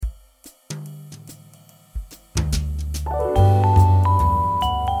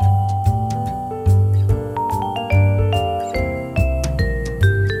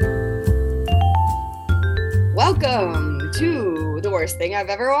worst thing I've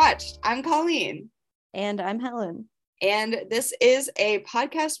ever watched. I'm Colleen. And I'm Helen. And this is a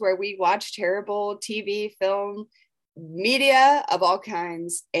podcast where we watch terrible TV, film, media of all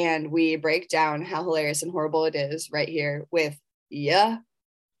kinds, and we break down how hilarious and horrible it is right here with yeah,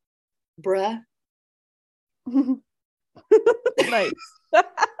 bruh. Nice.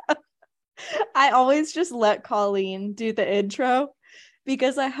 I always just let Colleen do the intro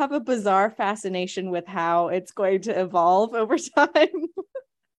because I have a bizarre fascination with how it's going to evolve over time.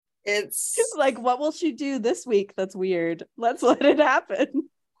 It's like, what will she do this week? That's weird. Let's let it happen.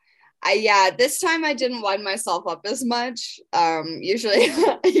 This time I didn't wind myself up as much. Usually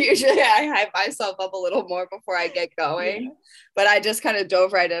I hype myself up a little more before I get going, yeah. But I just kind of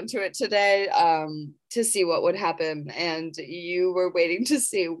dove right into it today to see what would happen, and you were waiting to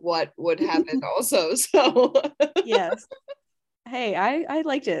see what would happen also. So yes, hey, I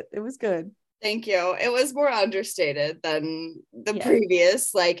liked it. It was good. Thank you. It was more understated than the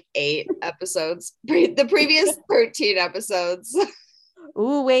previous 8 episodes, the previous 13 episodes.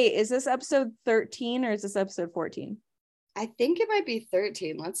 Oh, wait, is this episode 13 or is this episode 14? I think it might be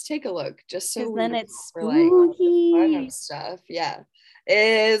 13. Let's take a look just so then it's spooky fun of stuff. Yeah.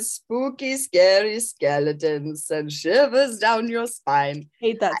 It's spooky, scary skeletons and shivers down your spine.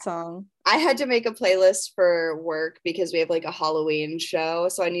 Hate that song. I had to make a playlist for work because we have a Halloween show,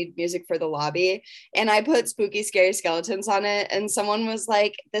 so I need music for the lobby, and I put spooky scary skeletons on it, and someone was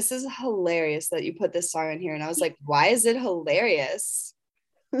like, this is hilarious that you put this song in here, and I was like, why is it hilarious?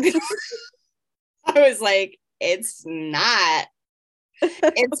 I was like, it's not.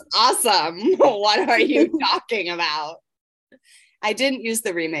 It's awesome. What are you talking about? I didn't use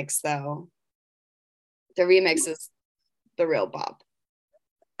the remix though. The remix is the real bop.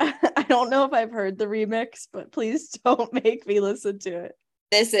 I don't know if I've heard the remix, but please don't make me listen to it.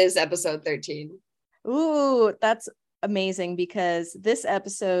 This is episode 13. Ooh, that's amazing because this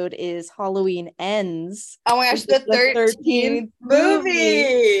episode is Halloween Ends. Oh my gosh, the 13th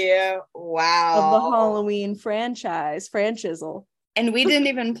movie. Wow. Of the Halloween franchisel. And we didn't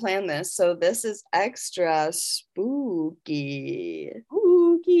even plan this, so this is extra spooky.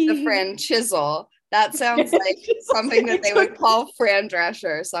 Spooky. The franchisel. That sounds like something that they would call Fran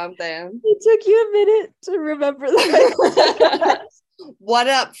Drescher or something. It took you a minute to remember that. What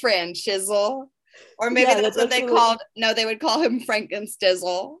up, Fran Chisel? Or maybe that's what they called. No, they would call him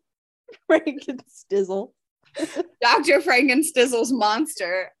Frankenstizzle. Frankenstizzle. Dr. Frankenstizzle's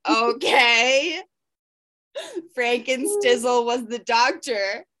monster. Okay. Frankenstizzle was the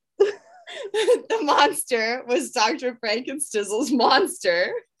doctor. The monster was Dr. Frankenstizzle's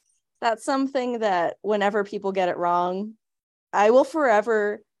monster. That's something that whenever people get it wrong, I will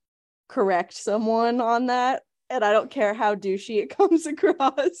forever correct someone on that. And I don't care how douchey it comes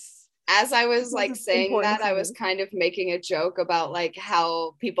across. As I was saying that, I was kind of making a joke about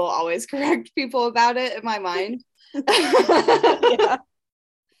how people always correct people about it in my mind. Yeah.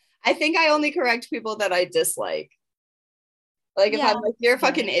 I think I only correct people that I dislike. If I'm you're a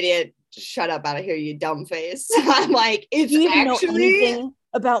fucking idiot, just shut up out of here, you dumb face. I'm it's you actually know anything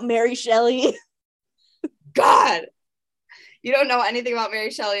about Mary Shelley. God, you don't know anything about Mary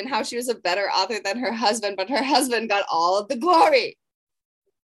Shelley and how she was a better author than her husband, but her husband got all of the glory.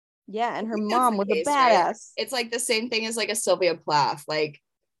 Yeah, and her mom was a badass. Right? It's the same thing as a Sylvia Plath.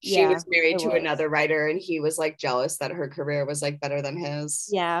 She was married to another writer and he was jealous that her career was better than his.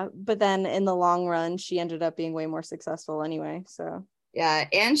 Yeah, but then in the long run, she ended up being way more successful anyway. So yeah,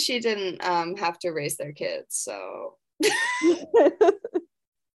 and she didn't have to raise their kids. So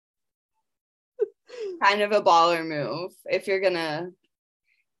kind of a baller move. If you're gonna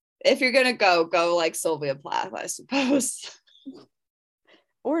go like Sylvia Plath, I suppose.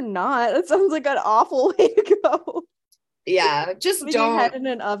 Or not. It sounds like an awful way to go. Yeah, just Putting your head in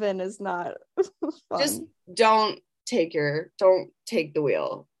an oven is not fun. Just don't take the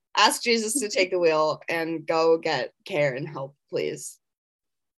wheel. Ask Jesus to take the wheel and go get care and help, please.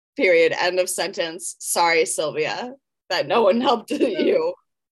 Period. End of sentence. Sorry, Sylvia, that no one helped you.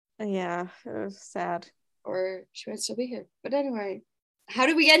 Yeah, it was sad. Or she might still be here. But anyway, how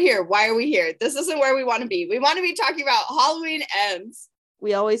did we get here? Why are we here? This isn't where we want to be. We want to be talking about Halloween Ends.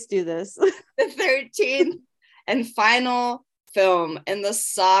 We always do this. The 13th and final film in the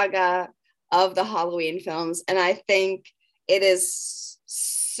saga of the Halloween films. And I think it is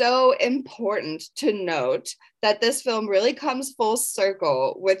so important to note that this film really comes full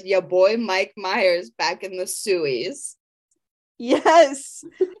circle with your boy Mike Myers back in the Sueys. Yes.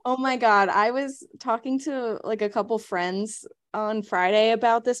 Oh my God. I was talking to a couple friends on Friday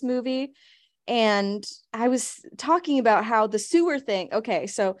about this movie, and I was talking about how the sewer thing. Okay,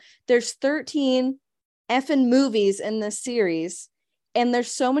 so there's 13 effing movies in this series, And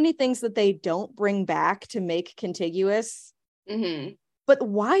there's so many things that they don't bring back to make contiguous. Mm-hmm. But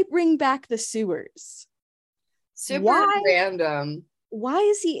why bring back the sewers? Super random. Why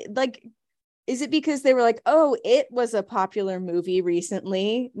is he like, is it because they were like, oh, it was a popular movie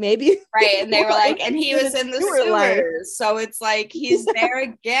recently? Maybe. Right. And they were like, and he was in the sewers. So it's like he's there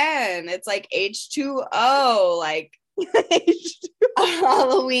again. It's like H2O, like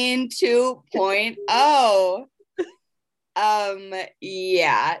Halloween 2.0.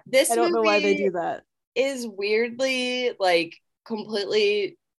 Yeah. This I don't know why they do that. Is weirdly like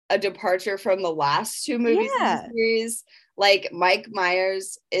completely a departure from the last two movies in the series. Like Mike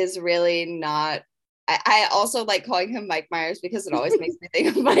Myers is really not. I also like calling him Mike Myers because it always makes me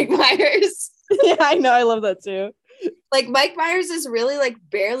think of Mike Myers. Yeah, I know. I love that too. Like Mike Myers is really like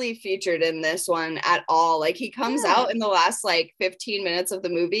barely featured in this one at all. Like he comes out in the last like 15 minutes of the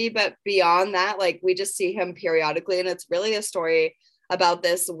movie, but beyond that, like we just see him periodically, and it's really a story about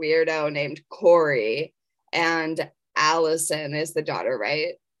this weirdo named Corey, and Allison is the daughter,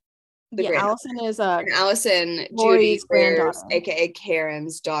 right? Allison is Allison Judy Greer's, aka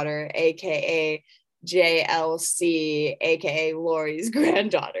Karen's daughter, aka JLC, aka Laurie's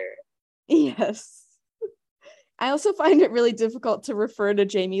granddaughter. Yes. I also find it really difficult to refer to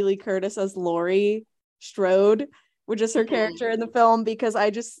Jamie Lee Curtis as Laurie Strode, which is her character in the film, because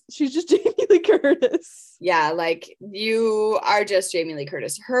she's just Jamie Lee Curtis. Yeah, like you are just Jamie Lee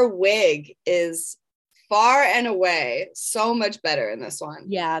Curtis. Her wig is far and away so much better in this one.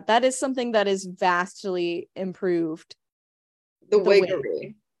 Yeah, that is something that is vastly improved. The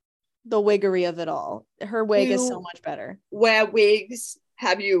wiggery. The wiggery of it all. Her wig is so much better. Wear wigs.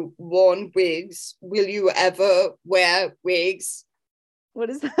 Have you worn wigs? Will you ever wear wigs? What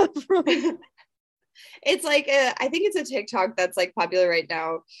is that from? It's like I think it's a TikTok that's like popular right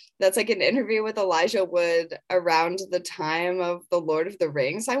now. That's like an interview with Elijah Wood around the time of the Lord of the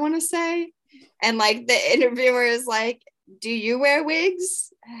Rings, I want to say. And like the interviewer is like, do you wear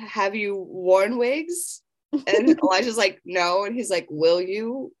wigs? Have you worn wigs? And Elijah's like, no. And he's like, will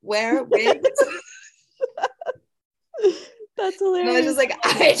you wear wigs? That's hilarious. And I was just like,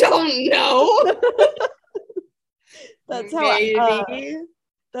 I don't know. That's how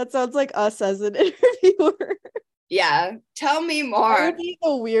that sounds like us as an interviewer. Yeah. Tell me more. I would be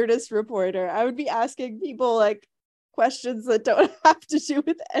the weirdest reporter. I would be asking people like questions that don't have to do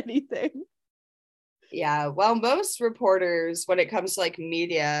with anything. Yeah. Well, most reporters, when it comes to like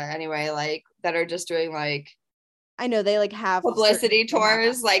media anyway, like that are just doing like, I know they like have publicity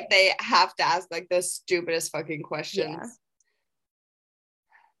tours, like they have to ask like the stupidest fucking questions.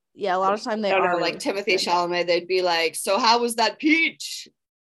 Yeah, a lot of time they are like Timothy Chalamet. They'd be like, "So how was that peach?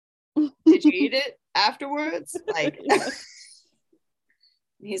 Did you eat it afterwards?" Like,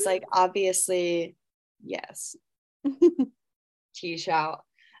 he's like, "Obviously, yes." T-shout.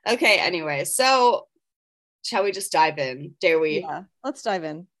 Okay. Anyway, so shall we just dive in? Dare we? Yeah, let's dive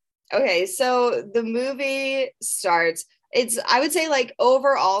in. Okay, so the movie starts. I would say like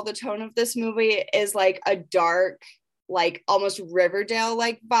overall the tone of this movie is like a dark, like almost Riverdale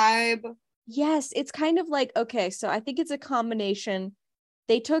like vibe. Yes, it's kind of like, okay, so I think it's a combination.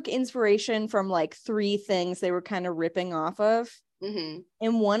 They took inspiration from like 3 things they were kind of ripping off of. And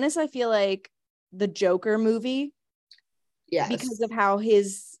one is, I feel like, the Joker movie. Yes. Because of how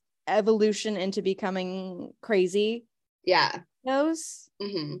his evolution into becoming crazy. Yeah. Goes.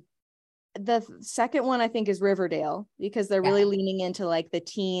 The second one I think is Riverdale, because they're really leaning into like the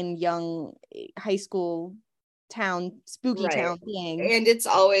teen, young, high school town, spooky town thing. And it's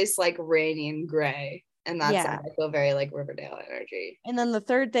always like rainy and gray. And that's I feel very like Riverdale energy. And then the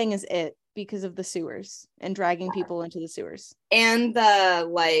third thing is It, because of the sewers and dragging people into the sewers. And the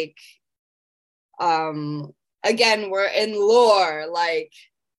like, again, we're in lore, like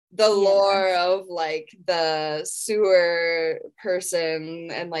the lore of like the sewer person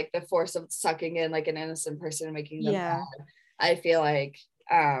and like the force of sucking in like an innocent person and making them bad, I feel like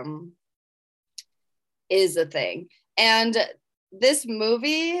is a thing. And this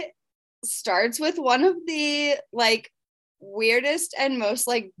movie starts with one of the like weirdest and most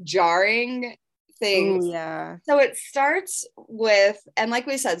like jarring things. So it starts with, and like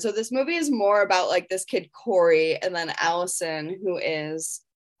we said, so this movie is more about like this kid Corey, and then Allison, who is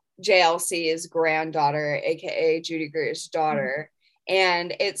JLC's granddaughter, aka Judy Greer's daughter.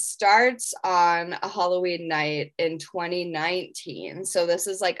 And it starts on a Halloween night in 2019. So this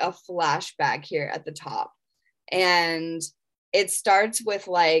is like a flashback here at the top. And it starts with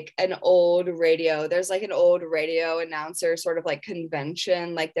like an old radio. There's like an old radio announcer sort of like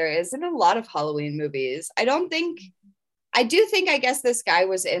convention, like there is in a lot of Halloween movies. I guess this guy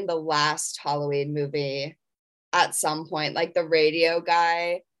was in the last Halloween movie. at some point, like the radio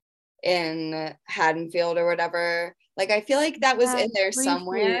guy in Haddonfield or whatever. Like, I feel like that was in there briefly,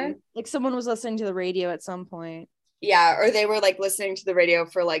 somewhere. like someone was listening to the radio at some point. Yeah, or they were like listening to the radio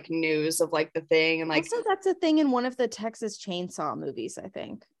for like news of like the thing, and like also that's a thing in one of the Texas Chainsaw movies, I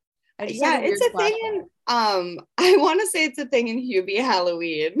think. Yeah, it's a thing in I want to say it's a thing in Hubie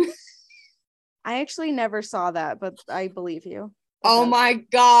Halloween. I actually never saw that, but I believe you. Oh my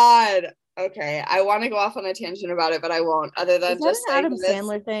god. Okay, I want to go off on a tangent about it, but I won't. Other than just an Adam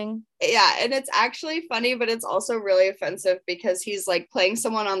Sandler thing. Yeah, and it's actually funny, but it's also really offensive because he's like playing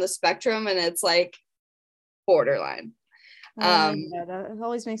someone on the spectrum, and it's like borderline. Yeah, that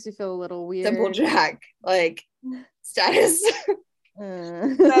always makes me feel a little weird. Simple Jack, like status.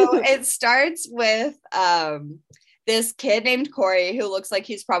 So it starts with this kid named Corey who looks like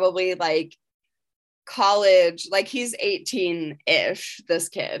he's probably like college, like he's 18-ish, this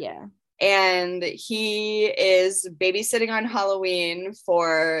kid. Yeah. And he is babysitting on Halloween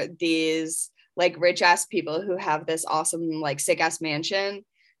for these like rich ass people who have this awesome like sick ass mansion.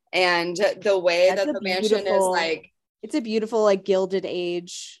 And the way that the mansion is like, it's a beautiful like Gilded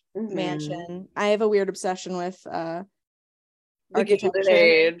Age mansion. I have a weird obsession with the Gilded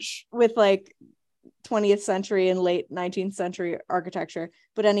Age, with like 20th century and late 19th century architecture.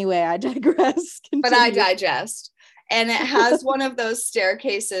 But anyway, I digress. Continue. But I digest. And it has one of those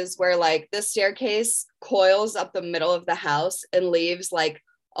staircases where like the staircase coils up the middle of the house and leaves like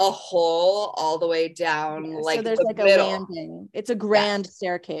a hole all the way down. Yeah, like so there's like middle. A landing. It's a grand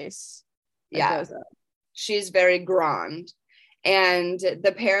staircase. Yeah. She's very grand. And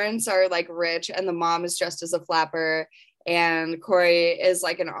the parents are like rich and the mom is dressed as a flapper. And Corey is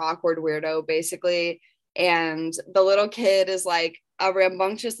like an awkward weirdo, basically. And the little kid is like a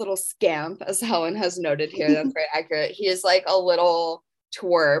rambunctious little scamp, as Helen has noted here. That's very accurate. He is like a little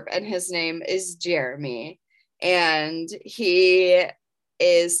twerp, and his name is Jeremy. And he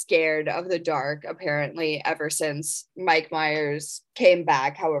is scared of the dark, apparently, ever since Mike Myers came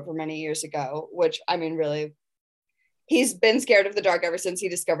back, however many years ago, which, I mean, really, he's been scared of the dark ever since he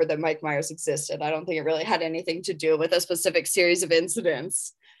discovered that Mike Myers existed. I don't think it really had anything to do with a specific series of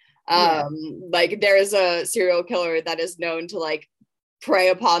incidents. Like there is a serial killer that is known to like prey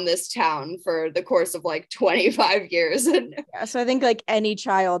upon this town for the course of like 25 years. Yeah, so I think like any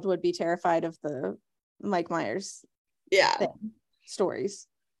child would be terrified of the Mike Myers stories.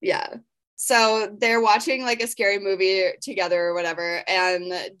 Yeah. So they're watching like a scary movie together or whatever,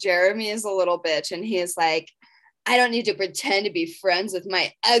 and Jeremy is a little bitch, and he is like, I don't need to pretend to be friends with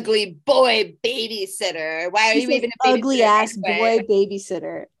my ugly boy babysitter. Why are you even a ugly ass boy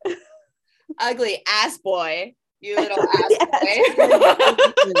babysitter? Ugly ass boy, you little ass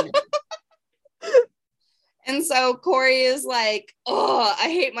boy. And so Corey is like, oh, I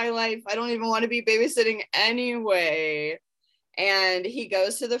hate my life. I don't even want to be babysitting anyway. And he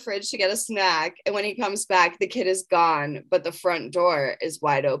goes to the fridge to get a snack. And when he comes back, the kid is gone, but the front door is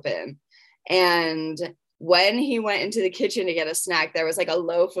wide open. And when he went into the kitchen to get a snack, there was like a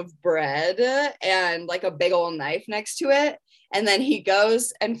loaf of bread and like a big old knife next to it. And then he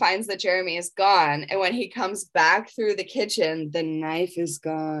goes and finds that Jeremy is gone. And when he comes back through the kitchen, the knife is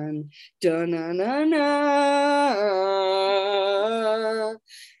gone. Da-na-na-na.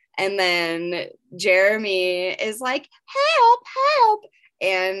 And then Jeremy is like, help, help.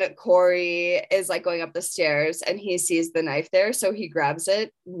 And Corey is like going up the stairs and he sees the knife there. So he grabs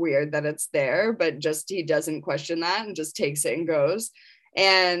it. Weird that it's there, but just he doesn't question that and just takes it and goes.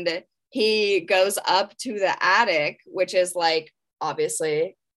 And he goes up to the attic, which is like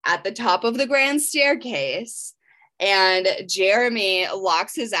obviously at the top of the grand staircase. And Jeremy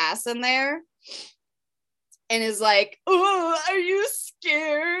locks his ass in there and is like, oh, are you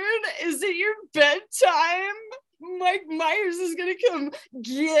scared? Is it your bedtime? Mike Myers is gonna come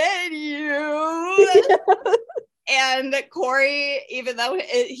get you. And Corey, even though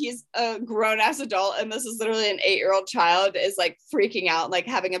he's a grown-ass adult and this is literally an 8-year-old child, is like freaking out, like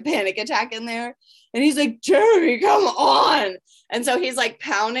having a panic attack in there. And he's like, Jeremy, come on. And so he's like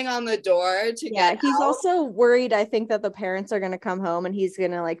pounding on the door to get he's out. Also worried, I think, that the parents are gonna come home and he's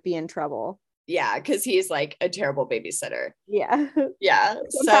gonna like be in trouble. Yeah, because he's like a terrible babysitter. Yeah. Yeah.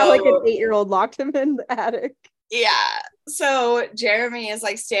 Somehow, like an 8-year-old locked him in the attic. Yeah. So Jeremy is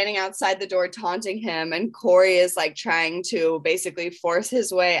like standing outside the door taunting him, and Corey is like trying to basically force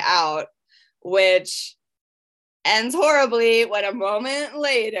his way out, which ends horribly when a moment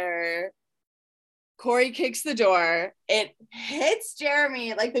later Corey kicks the door. It hits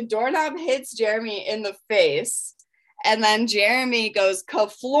Jeremy, like the doorknob hits Jeremy in the face, and then Jeremy goes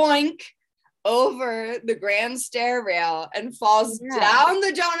kafloink over the grand stair rail and falls down the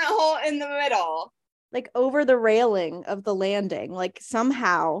donut hole in the middle. like over the railing of the landing, like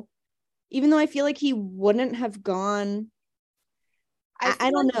somehow, even though I feel like he wouldn't have gone.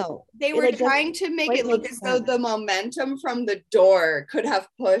 I don't know. They were trying to make it look as though the momentum from the door could have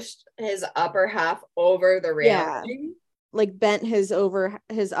pushed his upper half over the railing. Yeah. Like bent his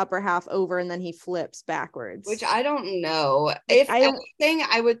upper half over, and then he flips backwards. Which I don't know. If anything,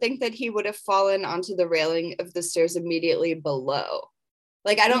 I would think that he would have fallen onto the railing of the stairs immediately below.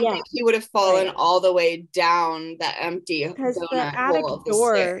 Like, I don't think he would have fallen all the way down the empty donut hole of the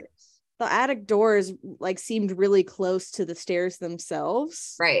stairs. The attic doors like seemed really close to the stairs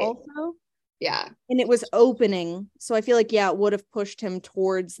themselves. Right. Also. Yeah. And it was opening. So I feel like, it would have pushed him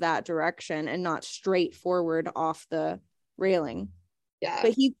towards that direction and not straight forward off the railing. Yeah.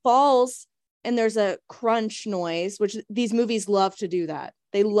 But he falls and there's a crunch noise, which these movies love to do that.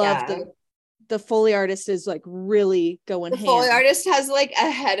 They love the Foley artist is like really going ham. The Foley artist has like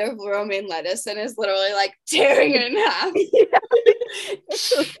a head of romaine lettuce and is literally like tearing it in half.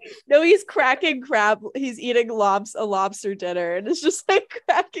 No, he's cracking crab. He's eating a lobster dinner, and it's just like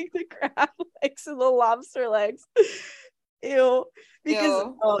cracking the crab legs and the lobster legs. Ew.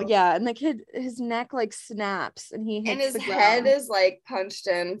 Because and the kid, his neck like snaps, and his head is like punched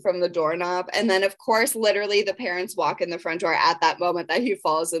in from the doorknob, and then of course literally the parents walk in the front door at that moment that he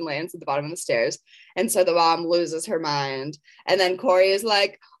falls and lands at the bottom of the stairs, and so the mom loses her mind, and then Corey is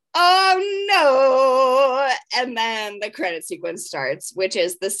like, oh no, and then the credit sequence starts, which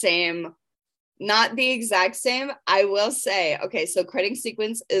is the same. Not the exact same, I will say. Okay, so credit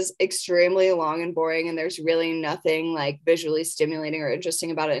sequence is extremely long and boring, and there's really nothing like visually stimulating or interesting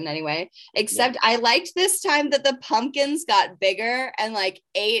about it in any way, except I liked this time that the pumpkins got bigger and like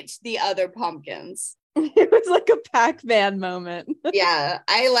ate the other pumpkins. It was like a Pac-Man moment. Yeah,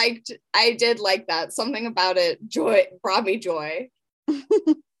 I did like that. Something about it brought me joy.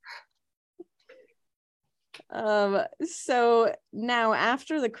 So now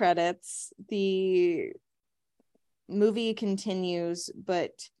after the credits, the movie continues,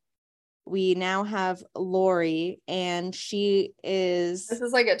 but we now have Laurie, and this is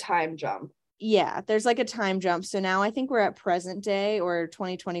like a time jump. Yeah, there's like a time jump. So now I think we're at present day, or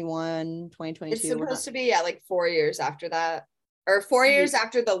 2021, 2022. It's supposed to be like 4 years after that, or 4 years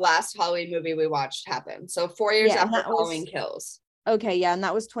after the last Halloween movie we watched happened. So 4 years after Halloween Kills. Okay, yeah, and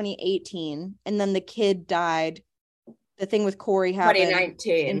that was 2018, and then the kid died. The thing with Corey happened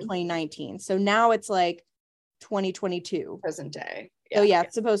in 2019. So now it's like 2022. Present day. Yeah. So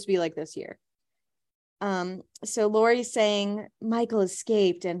it's supposed to be like this year. So Laurie's saying Michael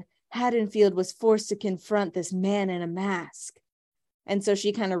escaped and Haddonfield was forced to confront this man in a mask. And so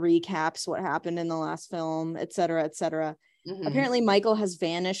she kind of recaps what happened in the last film, et cetera, et cetera. Mm-hmm. Apparently Michael has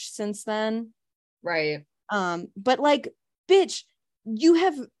vanished since then. Right. But like, bitch, you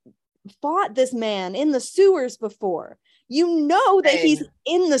have fought this man in the sewers before. You know that he's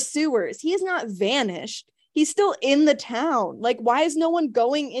in the sewers. He is not vanished. He's still in the town. Like, why is no one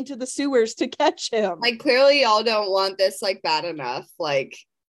going into the sewers to catch him? Like, clearly y'all don't want this like bad enough. Like,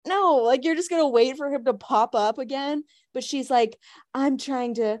 no, like you're just gonna wait for him to pop up again. But she's like, I'm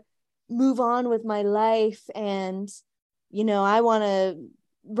trying to move on with my life, and I want to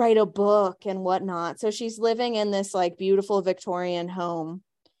write a book and whatnot. So she's living in this like beautiful Victorian home.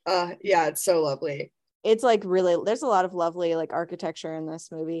 Yeah, it's so lovely. It's like really, there's a lot of lovely like architecture in this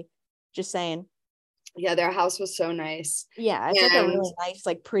movie. Just saying. Yeah, their house was so nice. Yeah, it's like a really nice,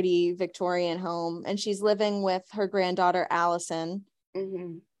 like pretty Victorian home. And she's living with her granddaughter, Allison.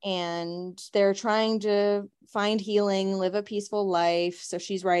 Mm-hmm. And they're trying to find healing, live a peaceful life. So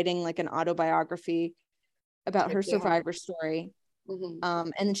she's writing like an autobiography about her survivor story. Mm-hmm.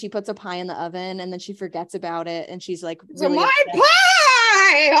 And then she puts a pie in the oven, and then she forgets about it, and she's like, really my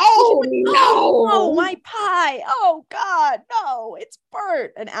pie! Oh no! Oh, my pie! Oh God, no! It's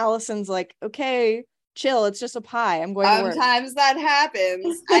burnt. And Allison's like, okay, chill. It's just a pie. I'm going to work. Sometimes that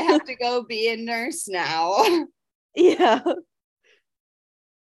happens. I have to go be a nurse now. Yeah.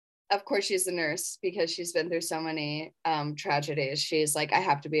 Of course, she's a nurse because she's been through so many tragedies. She's like, I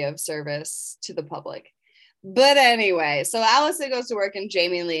have to be of service to the public. But anyway, so Allison goes to work and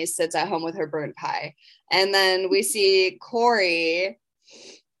Jamie Lee sits at home with her burnt pie. And then we see Corey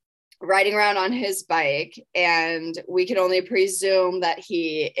riding around on his bike, and we can only presume that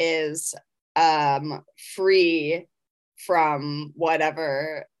he is free from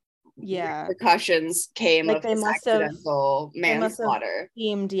whatever repercussions came like of this accidental manslaughter.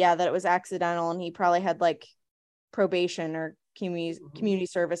 Deemed, that it was accidental, and he probably had like probation or community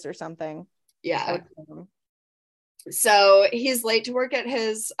service or something. Yeah. So he's late to work at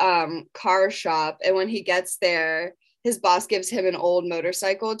his car shop, and when he gets there, his boss gives him an old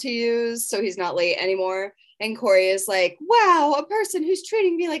motorcycle to use so he's not late anymore. And Corey is like, wow, a person who's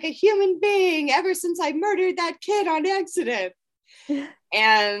treating me like a human being ever since I murdered that kid on accident.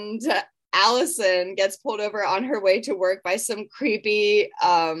 And Allison gets pulled over on her way to work by some creepy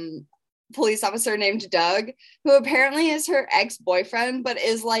police officer named Doug, who apparently is her ex-boyfriend, but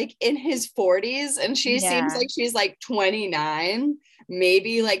is like in his 40s. And she seems like she's like 29,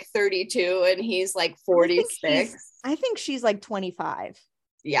 maybe like 32, and he's like 46. I think she's like 25.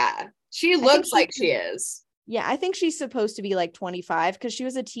 Yeah, she looks like she is. Yeah, I think she's supposed to be like 25 because she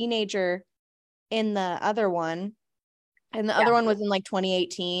was a teenager in the other one. And the other one was in like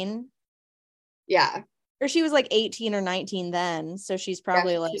 2018. Yeah. Or she was like 18 or 19 then. So she's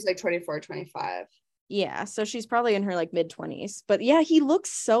probably she's like 24, 25. Yeah. So she's probably in her like mid-20s. But yeah, he looks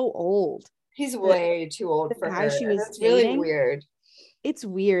so old. He's way too old for her. It's really weird. It's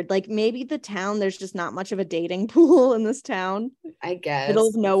weird. Like maybe the town, there's just not much of a dating pool in this town. I guess. Middle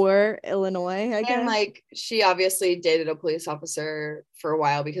of nowhere, Illinois, I guess. And like she obviously dated a police officer for a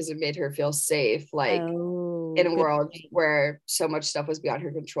while because it made her feel safe. Like in a world where so much stuff was beyond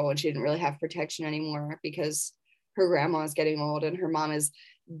her control and she didn't really have protection anymore because her grandma is getting old and her mom is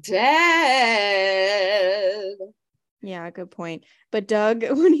dead. Yeah, good point. But Doug,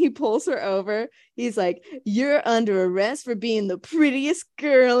 when he pulls her over, he's like, you're under arrest for being the prettiest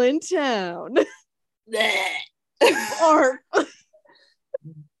girl in town. Or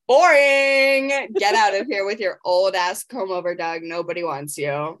boring. Get out of here with your old ass comb over, Doug. Nobody wants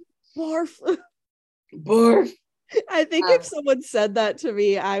you. Barf. Barf. I think if someone said that to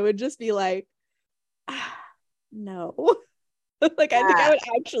me, I would just be like, no. Like, I think I would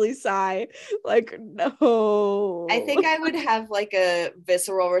actually sigh. Like, no. I think I would have like a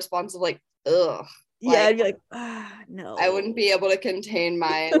visceral response of like, ugh. Yeah, I'd be like, no. I wouldn't be able to contain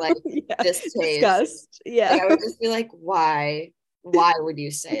my like distaste. Disgust. Yeah. Like, I would just be like, why? Why would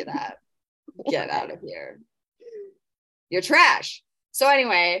you say that? Get out of here. You're trash. So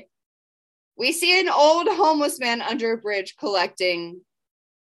anyway, we see an old homeless man under a bridge collecting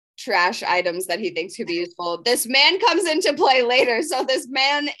trash items that he thinks could be useful. This man comes into play later, so this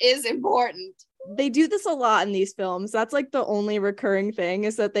man is important. They do this a lot in these films. That's like the only recurring thing,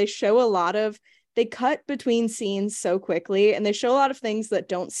 is that they show a lot of, they cut between scenes so quickly, and they show a lot of things that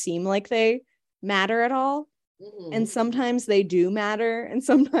don't seem like they matter at all. Mm-hmm. And sometimes they do matter and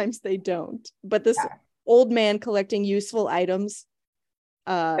sometimes they don't. But this old man collecting useful items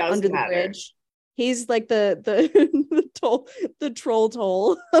under the bridge, he's like the troll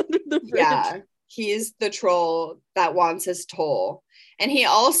toll under the bridge. Yeah, he's the troll that wants his toll, and he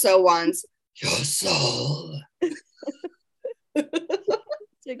also wants your soul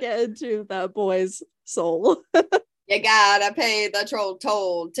to get into that boy's soul. You gotta pay the troll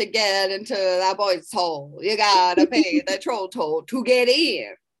toll to get into that boy's soul. You gotta pay the troll toll to get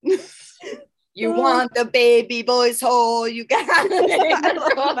in. You want the baby boy's hole, you gotta pay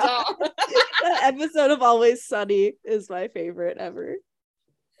the troll toll. That episode of Always Sunny is my favorite ever.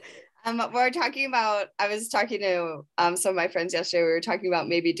 We're talking about, I was talking to some of my friends yesterday. We were talking about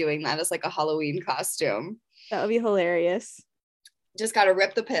maybe doing that as like a Halloween costume. That would be hilarious. Just gotta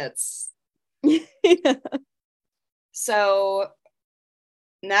rip the pits. Yeah. So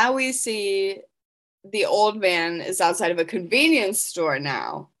now we see the old man is outside of a convenience store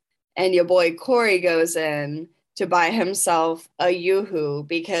now, and your boy Corey goes in to buy himself a Yoo-hoo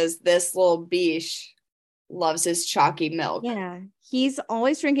because this little biche loves his chalky milk. Yeah, he's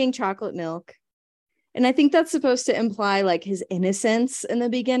always drinking chocolate milk. And I think that's supposed to imply like his innocence in the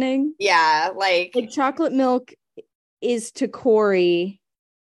beginning. Yeah, like chocolate milk is to Corey,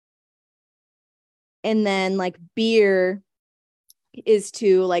 and then like beer is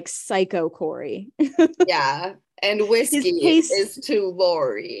to like psycho Corey. Yeah, and whiskey is to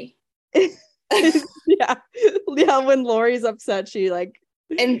Lori. yeah, when Lori's upset, she like,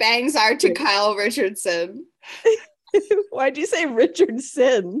 and bangs are to Kyle Richardson. Why'd you say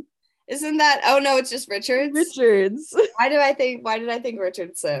Richardson? Isn't that, oh no, it's just Richards? Richards. Why did I think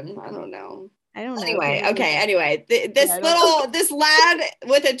Richardson? I don't know. Anyway, this lad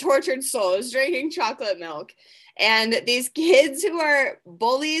with a tortured soul is drinking chocolate milk, and these kids who are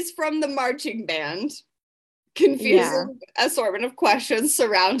bullies from the marching band, confusing assortment of questions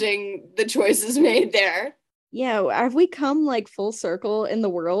surrounding the choices made there. Yeah, have we come like full circle in the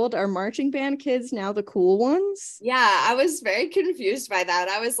world? Are marching band kids now the cool ones? Yeah, I was very confused by that.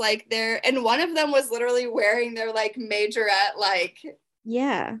 I was like, and one of them was literally wearing their like majorette like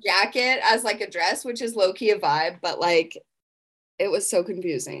jacket as like a dress, which is low-key a vibe, but like it was so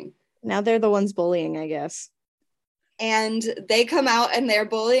confusing. Now they're the ones bullying, I guess. And they come out and they're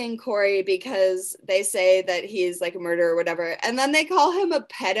bullying Corey because they say that he's like a murderer or whatever. And then they call him a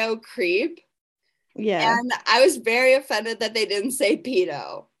pedo creep. Yeah. And I was very offended that they didn't say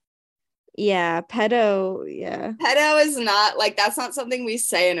pedo. Yeah, pedo. Yeah. Pedo is not like, that's not something we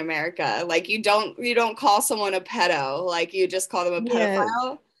say in America. Like you don't call someone a pedo. Like you just call them a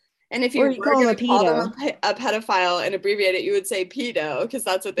pedophile. And if you were going to call them a pedophile and abbreviate it, you would say pedo because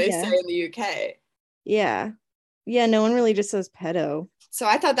that's what they say in the UK. Yeah. Yeah, no one really just says pedo. So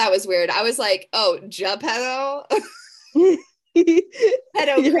I thought that was weird. I was like, oh, pedo?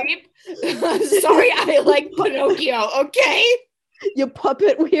 Pedo creep? Sorry, I like Pinocchio, okay? You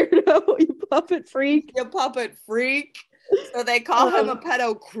puppet weirdo. You puppet freak. You puppet freak. So they call him a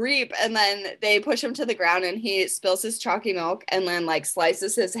pedo creep, and then they push him to the ground and he spills his chalky milk and then like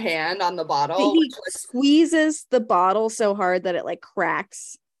slices his hand on the bottle. He squeezes the bottle so hard that it like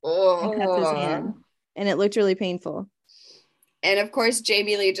cracks and cuts his hand. And it looked really painful. And of course,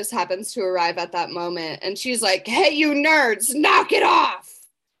 Jamie Lee just happens to arrive at that moment. And she's like, hey, you nerds, knock it off.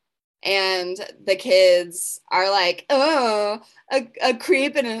 And the kids are like, oh, a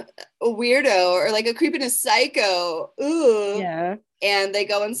creep and a weirdo, or like a creep and a psycho. Ooh. Yeah. And they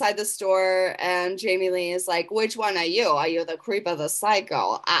go inside the store and Jamie Lee is like, which one are you? Are you the creep or the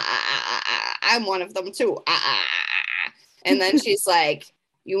psycho? I'm one of them too. And then she's like,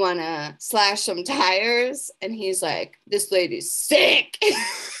 you want to slash some tires? And he's like, this lady's sick.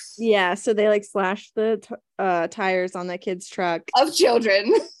 Yeah, so they like slash the tires on the kid's truck. Of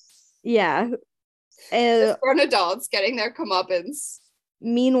children. Yeah. Grown adults getting their comeuppance.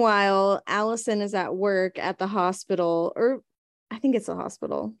 Meanwhile, Allison is at work at the hospital, or I think it's a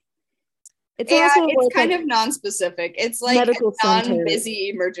hospital. It's kind of non-specific. It's like a non-busy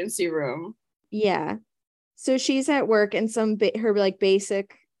emergency room. Yeah. So she's at work and her like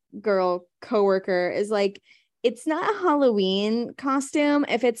basic girl coworker is like, it's not a Halloween costume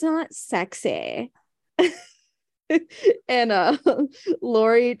if it's not sexy. And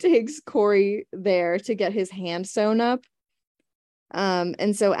Lori takes Corey there to get his hand sewn up.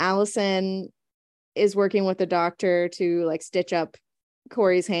 And so Allison is working with the doctor to like stitch up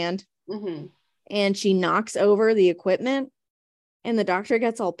Corey's hand. Mm-hmm. And she knocks over the equipment. And the doctor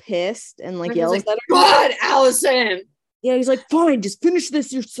gets all pissed and like yells at her. God, Allison! Yeah, he's like, fine, just finish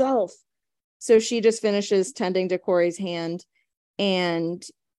this yourself. So she just finishes tending to Corey's hand. And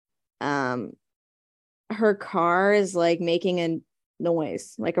her car is like making a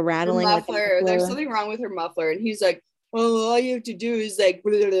noise, like a rattling. Her muffler. Like there's something wrong with her muffler. And he's like, well, all you have to do is like,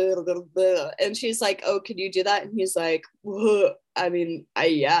 blah, blah, blah, blah. And she's like, oh, can you do that? And he's like, I mean,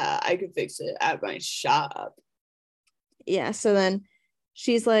 I can fix it at my shop. Yeah, so then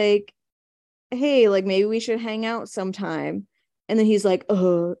she's like, hey, like maybe we should hang out sometime. And then he's like,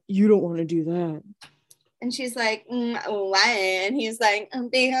 you don't want to do that. And she's like, why? And he's like,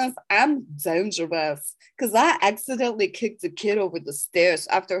 because I'm dangerous. Because I accidentally kicked a kid over the stairs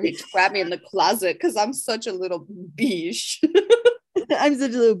after he trapped me in the closet because I'm such a little biche. I'm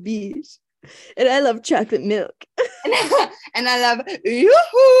such a little biche. And I love chocolate milk. And I love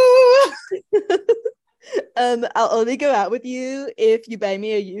yoo-hoo. I'll only go out with you if you buy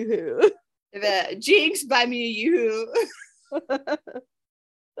me a yoo-hoo. Jinx, buy me a yoo-hoo.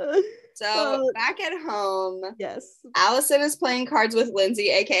 So back at home, yes, Allison is playing cards with Lindsay,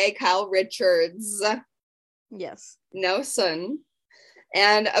 aka Kyle Richards. Yes, no son.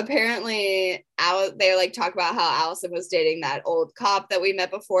 And apparently, they like talk about how Allison was dating that old cop that we met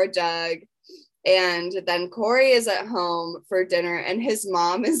before, Doug. And then Corey is at home for dinner, and his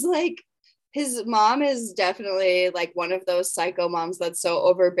mom is definitely like one of those psycho moms that's so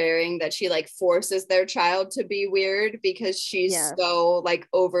overbearing that she like forces their child to be weird because she's so like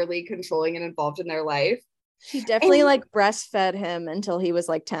overly controlling and involved in their life. She definitely like breastfed him until he was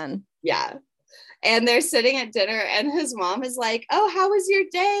like 10. Yeah. And they're sitting at dinner and his mom is like, oh, how was your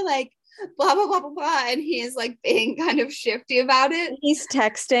day? Like, blah, blah, blah, blah, blah. And he is like being kind of shifty about it. He's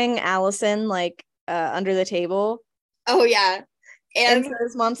texting Allison like under the table. Oh, yeah. And so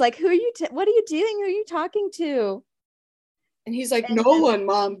his mom's like, what are you doing? Who are you talking to? And he's like, no one,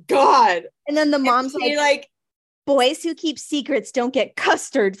 Mom, God. And then the mom's like, boys who keep secrets don't get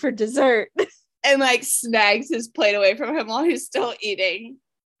custard for dessert. And like snags his plate away from him while he's still eating.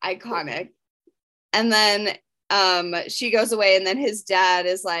 Iconic. And then she goes away, and then his dad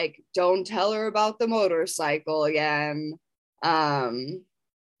is like, don't tell her about the motorcycle again.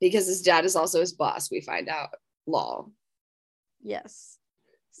 Because his dad is also his boss, we find out. Lol. Yes.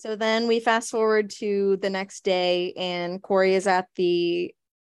 So then we fast forward to the next day, and Corey is at the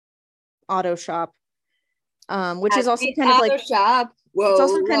auto shop, which is also kind of like shop. Whoa, it's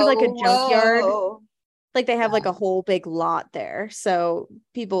also kind of like a junkyard. Like they have like a whole big lot there. So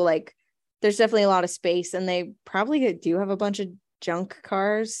people like, there's definitely a lot of space, and they probably do have a bunch of junk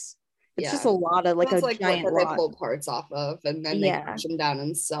cars. It's just a lot of like a giant what lot. they pull parts off of, and then they push them down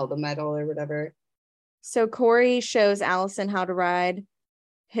and sell the metal or whatever. So Corey shows Allison how to ride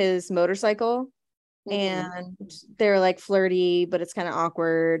his motorcycle, and they're like flirty, but it's kind of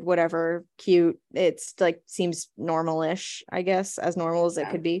awkward, whatever, cute. It's like seems normal-ish, I guess, as normal as it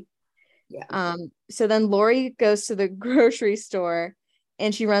could be. So then Lori goes to the grocery store,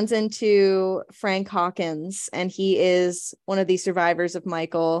 and she runs into Frank Hawkins, and he is one of the survivors of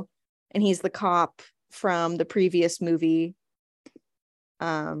Michael, and he's the cop from the previous movie.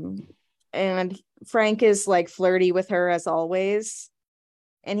 And Frank is like flirty with her as always,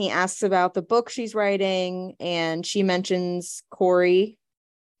 and he asks about the book she's writing, and she mentions Corey,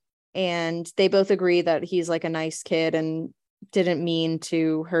 and they both agree that he's like a nice kid and didn't mean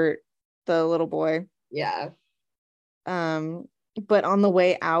to hurt the little boy. But on the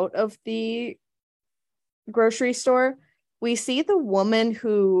way out of the grocery store, we see the woman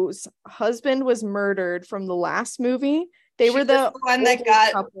whose husband was murdered from the last movie. She were the one that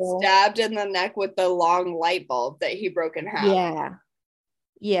got stabbed in the neck with the long light bulb that he broke in half.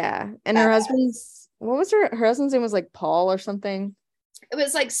 And her husband's, what was her husband's name? Was like Paul or something. It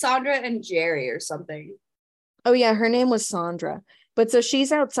was like Sandra and Jerry or something. Oh yeah, her name was Sandra. But so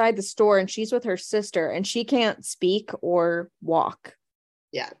she's outside the store, and she's with her sister, and she can't speak or walk.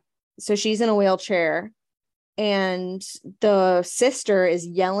 So she's in a wheelchair, and the sister is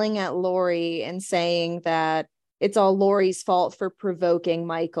yelling at Lori and saying that it's all Lori's fault for provoking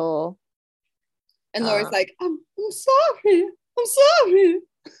Michael. And Lori's like, I'm sorry.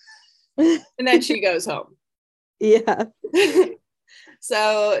 And then she goes home.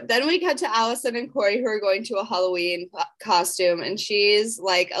 So then we cut to Allison and Corey, who are going to a Halloween costume, and she's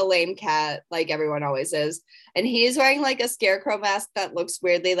like a lame cat, like everyone always is. And he's wearing like a scarecrow mask that looks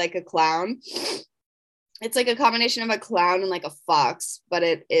weirdly like a clown. It's like a combination of a clown and like a fox, but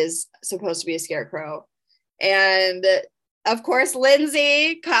it is supposed to be a scarecrow. And of course,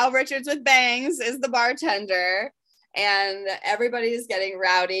 Lindsay, Kyle Richards with bangs, is the bartender. And everybody's getting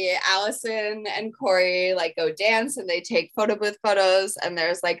rowdy. Allison and Corey like go dance, and they take photo booth photos, and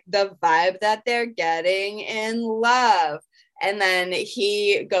there's like the vibe that they're getting in love. And then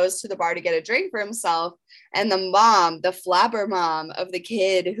he goes to the bar to get a drink for himself, and the mom, the flapper mom of the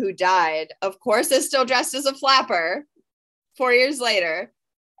kid who died, of course is still dressed as a flapper 4 years later.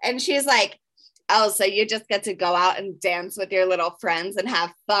 And she's like, oh, so you just get to go out and dance with your little friends and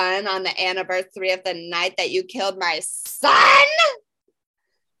have fun on the anniversary of the night that you killed my son?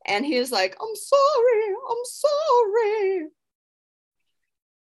 And he was like, I'm sorry.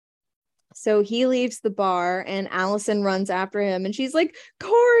 So he leaves the bar, and Allison runs after him, and she's like,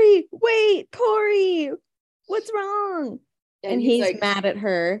 Corey, wait, Corey, what's wrong? And he's like, mad at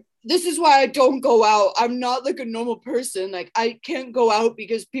her. This is why I don't go out. I'm not like a normal person. Like, I can't go out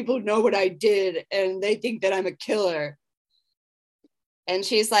because people know what I did and they think that I'm a killer. And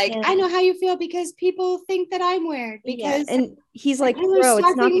she's like, I know how you feel because people think that I'm weird. Because and he's like, bro,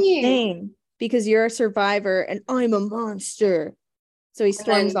 it's not the same because you're a survivor and I'm a monster. So he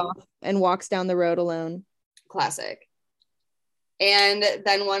storms off and walks down the road alone. Classic. And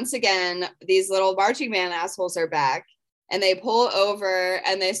then once again, these little marching band assholes are back. And they pull over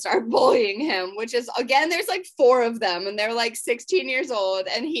and they start bullying him, which is, again, there's like 4 of them, and they're like 16 years old,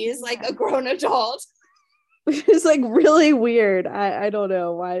 and he's like a grown adult. Which is like really weird. I don't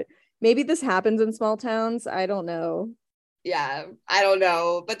know why. Maybe this happens in small towns. I don't know. Yeah, I don't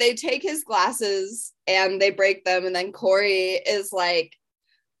know. But they take his glasses and they break them. And then Corey is like,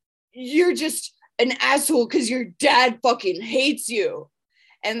 you're just an asshole because your dad fucking hates you.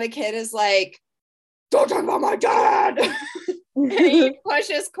 And the kid is like, don't talk about my dad. And he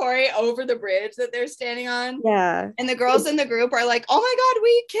pushes Corey over the bridge that they're standing on. And the girls in the group are like, oh my God,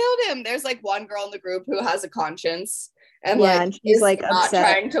 we killed him. There's like one girl in the group who has a conscience and like she's like not upset.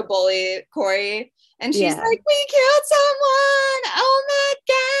 Trying to bully Corey. And she's like, we killed someone. Oh my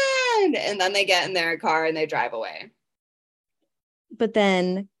God. And then they get in their car and they drive away. But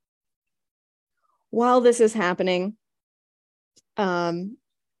then while this is happening,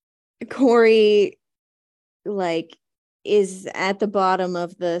 Corey like is at the bottom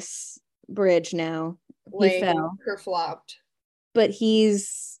of this bridge now. He fell. Flopped. But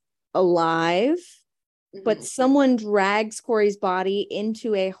he's alive. But someone drags Corey's body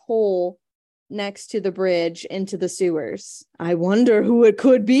into a hole next to the bridge into the sewers. I wonder who it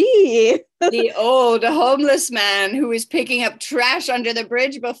could be. The old homeless man who was picking up trash under the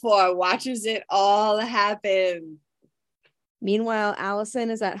bridge before watches it all happen. Meanwhile,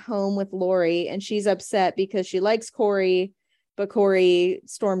 Allison is at home with Lori, and she's upset because she likes Corey, but Corey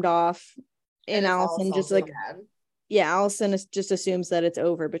stormed off, and Allison just like, Allison just assumes that it's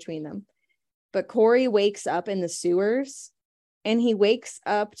over between them. But Corey wakes up in the sewers, and he wakes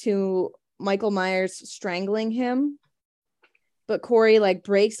up to Michael Myers strangling him. But Corey like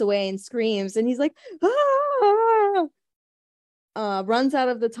breaks away and screams, and he's like, runs out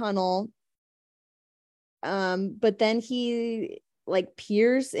of the tunnel. But then he like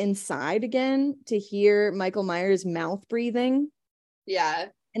peers inside again to hear Michael Myers' mouth breathing. Yeah.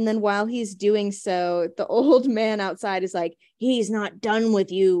 And then while he's doing so, the old man outside is like, he's not done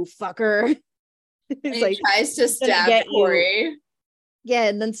with you, fucker. He like, tries to stab Corey. Yeah,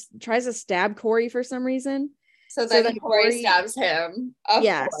 and then tries to stab Corey for some reason. So then Corey stabs him.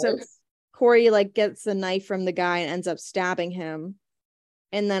 So Corey like gets the knife from the guy and ends up stabbing him.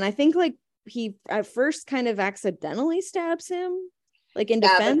 And then I think like he at first kind of accidentally stabs him, like in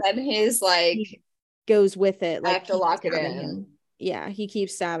defense. But then he's like, he goes with it. Like, I have to lock it in. Him. Yeah, he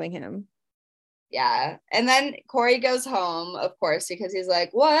keeps stabbing him. Yeah. And then Corey goes home, of course, because he's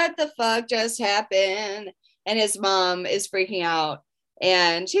like, what the fuck just happened? And his mom is freaking out.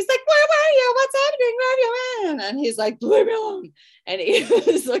 And she's like, where were you? What's happening? Where have you been? And he's like, leave me alone. And he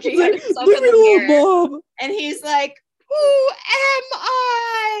was looking at himself in the mirror. Mom. And he's like, who am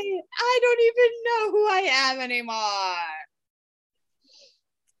I? I don't even know who I am anymore.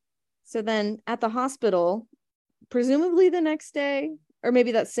 So then at the hospital, presumably the next day, or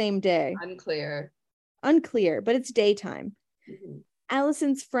maybe that same day. Unclear, but it's daytime. Mm-hmm.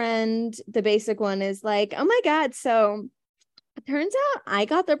 Allison's friend, the basic one, is like, oh my God, so it turns out I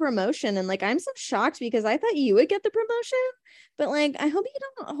got the promotion, and like I'm so shocked because I thought you would get the promotion, but like I hope you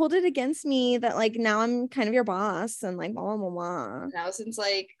don't hold it against me that like now I'm kind of your boss and like blah blah blah. Allison's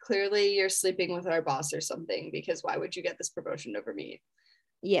like, clearly you're sleeping with our boss or something, because why would you get this promotion over me?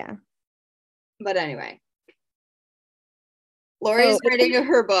 Yeah. But anyway, Lori's writing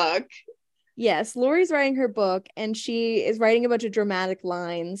her book. Yes, Lori's writing her book, and she is writing a bunch of dramatic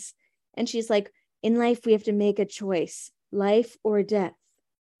lines, and she's like, in life we have to make a choice. Life or death,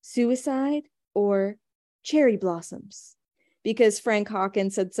 suicide or cherry blossoms, because Frank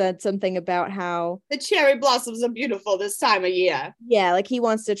Hawkins had said something about how the cherry blossoms are beautiful this time of year. Yeah, like he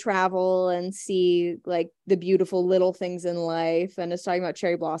wants to travel and see like the beautiful little things in life, and is talking about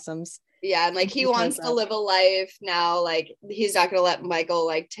cherry blossoms. Yeah, and like he wants to live a life now, like he's not gonna let Michael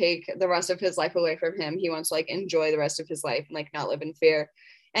like take the rest of his life away from him. He wants to like enjoy the rest of his life and like not live in fear.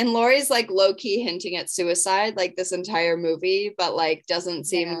 And Laurie's like low-key hinting at suicide like this entire movie, but like doesn't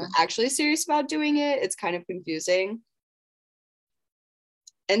seem actually serious about doing it. It's kind of confusing.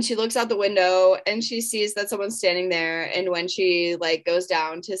 And she looks out the window and she sees that someone's standing there. And when she like goes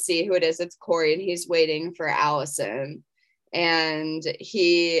down to see who it is, it's Corey, and he's waiting for Allison. And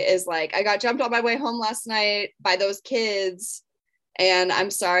he is like, I got jumped on my way home last night by those kids, and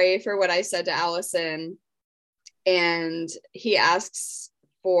I'm sorry for what I said to Allison. And he asks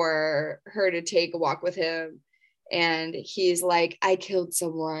for her to take a walk with him, and he's like, I killed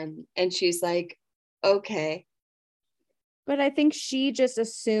someone. And she's like, okay. But I think she just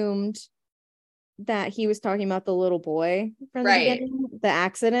assumed that he was talking about the little boy from the beginning, the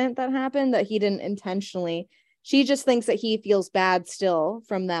accident that happened, that he didn't intentionally. She just thinks that he feels bad still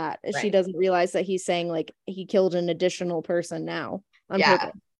from that. She doesn't realize that he's saying like he killed an additional person now on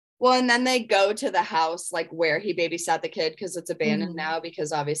purpose. Well, and then they go to the house like where he babysat the kid, because it's abandoned now,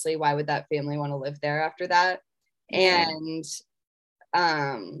 because obviously why would that family want to live there after that? And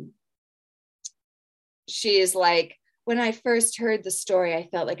she's like, when I first heard the story, I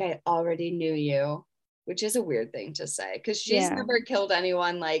felt like I already knew you, which is a weird thing to say, because she's never killed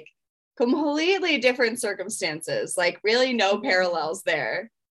anyone. Like completely different circumstances, like really no parallels there.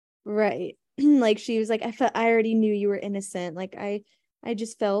 Right. Like she was like, I already knew you were innocent. Like I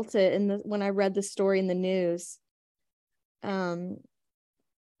just felt it when I read the story in the news. And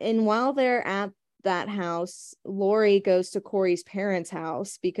while they're at that house, Lori goes to Corey's parents'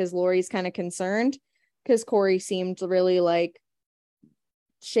 house because Lori's kind of concerned, because Corey seemed really like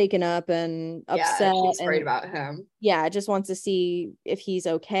shaken up and upset. Yeah, she's worried about him. Yeah, just wants to see if he's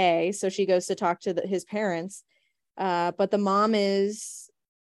okay. So she goes to talk to his parents. But the mom is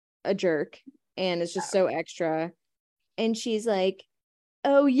a jerk and is just so extra. And she's like,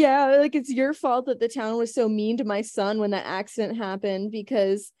 oh yeah, like it's your fault that the town was so mean to my son when that accident happened,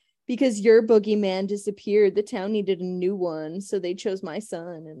 because your boogeyman disappeared. The town needed a new one, so they chose my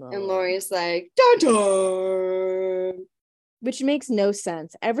son. And Laurie's like, dun dun, which makes no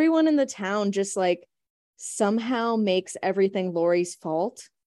sense. Everyone in the town just like somehow makes everything Laurie's fault.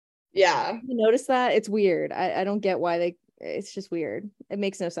 Yeah, you notice that? It's weird. I don't get why it's just weird. It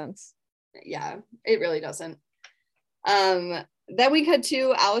makes no sense. Yeah, it really doesn't. Then we cut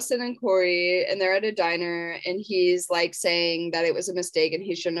to Allison and Corey, and they're at a diner, and he's like saying that it was a mistake and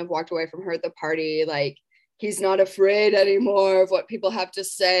he shouldn't have walked away from her at the party. Like, he's not afraid anymore of what people have to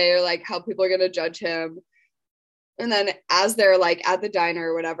say or like how people are going to judge him. And then as they're like at the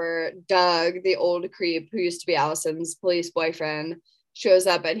diner or whatever, Doug, the old creep who used to be Allison's police boyfriend, shows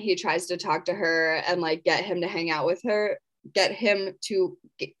up and he tries to talk to her and like get him to hang out with her, get him to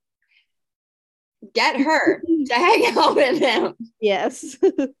get her to hang out with him. Yes.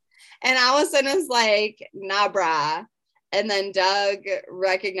 And Allison is like, nah, brah. And then Doug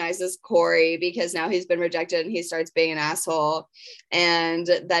recognizes Corey because now he's been rejected and he starts being an asshole. And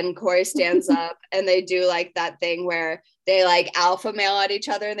then Corey stands up and they do like that thing where they like alpha male at each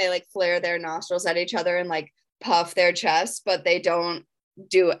other and they like flare their nostrils at each other and like puff their chest, but they don't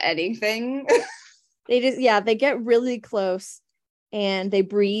do anything. They get really close and they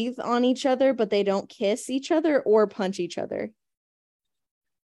breathe on each other, but they don't kiss each other or punch each other.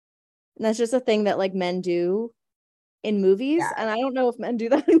 And that's just a thing that like men do in movies. Yeah. And I don't know if men do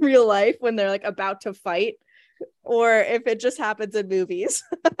that in real life when they're like about to fight or if it just happens in movies.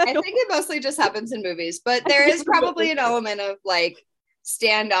 I think it mostly just happens in movies, but there is probably an element of like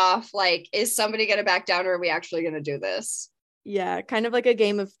standoff, like, is somebody going to back down or are we actually going to do this? Yeah, kind of like a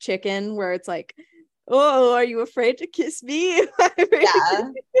game of chicken where it's like, oh, are you afraid to kiss me? Yeah.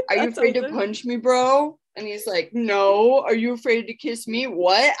 Are you afraid to punch me, bro? And he's like, no. Are you afraid to kiss me?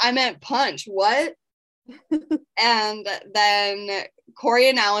 What? I meant punch. What? And then Corey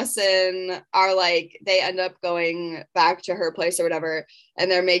and Allison are like, they end up going back to her place or whatever, and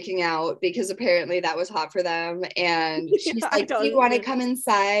they're making out because apparently that was hot for them. And she's like, do you want to come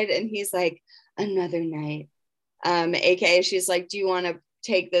inside? And he's like, another night. AKA she's like, do you want to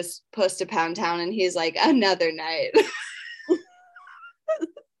take this puss to Pound Town? And he's like, another night.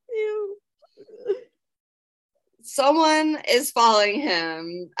 Someone is following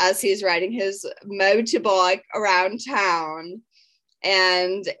him as he's riding his motorbike around town.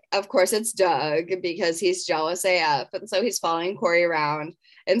 And of course it's Doug because he's jealous AF. And so he's following Corey around.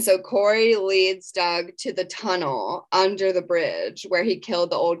 And so Corey leads Doug to the tunnel under the bridge where he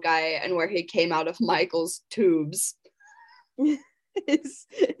killed the old guy and where he came out of Michael's tubes.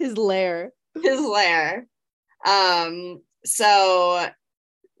 his lair. So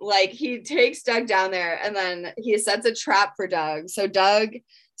like he takes Doug down there and then he sets a trap for Doug. So Doug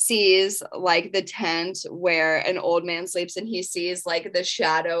sees like the tent where an old man sleeps and he sees like the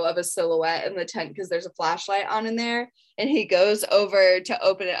shadow of a silhouette in the tent because there's a flashlight on in there, and he goes over to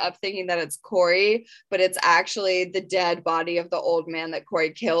open it up thinking that it's Corey, but it's actually the dead body of the old man that Corey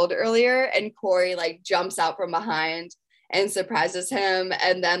killed earlier. And Corey like jumps out from behind and surprises him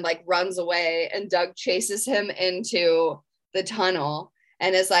and then like runs away, and Doug chases him into the tunnel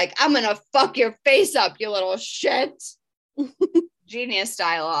and is like, I'm gonna fuck your face up, you little shit. Genius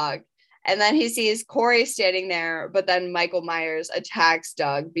dialogue. And then he sees Corey standing there, but then Michael Myers attacks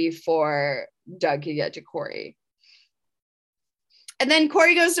Doug before Doug can get to Corey. And then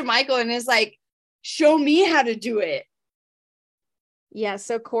Corey goes to Michael and is like, show me how to do it. Yeah,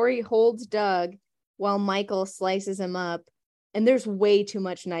 so Corey holds Doug while Michael slices him up, and there's way too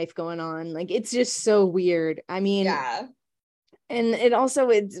much knife going on. Like, it's just so weird. I mean, yeah. And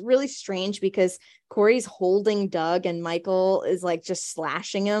it's really strange because Corey's holding Doug and Michael is like just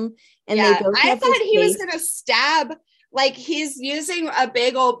slashing him. And yeah, I thought he was going to stab, like he's using a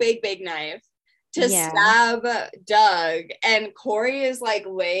big knife to stab Doug. And Corey is like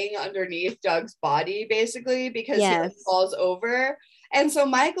laying underneath Doug's body basically because he like, falls over. And so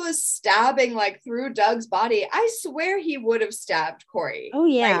Michael is stabbing like through Doug's body. I swear he would have stabbed Corey. Oh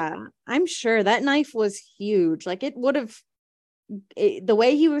yeah, like, I'm sure that knife was huge. Like it would have. The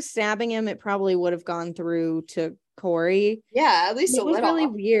way he was stabbing him, it probably would have gone through to Corey. Yeah, at least it was really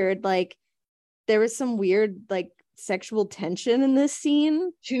weird. Like there was some weird like sexual tension in this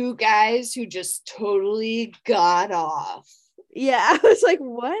scene. Two guys who just totally got off. Yeah, I was like,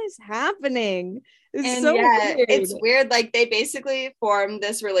 what is happening? It's so weird. It's weird. Like they basically formed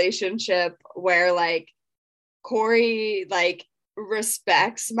this relationship where like Corey like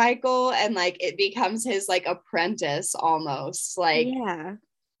respects Michael and like it becomes his like apprentice almost. Like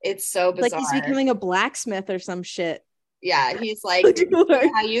it's so bizarre. Like he's becoming a blacksmith or some shit. Yeah, he's like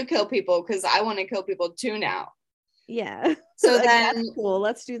how you kill people because I want to kill people too now. Yeah. So like, then that's cool.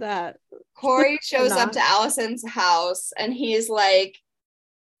 Let's do that. Corey shows up to Allison's house and he's like,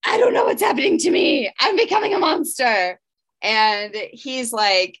 I don't know what's happening to me. I'm becoming a monster. And he's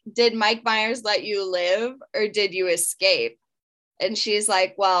like, did Mike Myers let you live or did you escape? And she's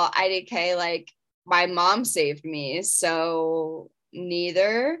like, well, IDK like my mom saved me, so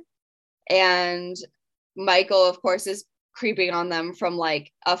neither. And Michael, of course, is creeping on them from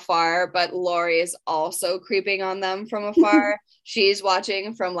like afar, but Laurie is also creeping on them from afar. She's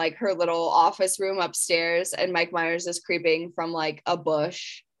watching from like her little office room upstairs, and Mike Myers is creeping from like a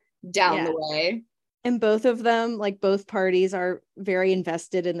bush down the way. And both of them, like both parties, are very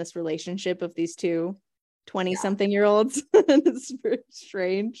invested in this relationship of these two 20-something-year-olds. It's very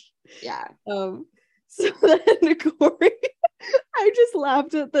strange. Yeah. So then Corey, I just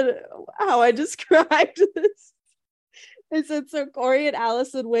laughed at how I described this. I said, so Corey and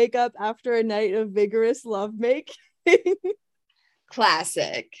Allison wake up after a night of vigorous lovemaking.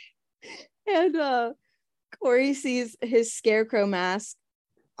 Classic. And Corey sees his scarecrow mask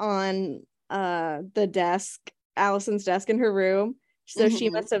on the desk, Allison's desk in her room. So she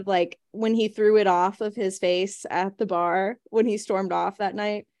must have, like, when he threw it off of his face at the bar when he stormed off that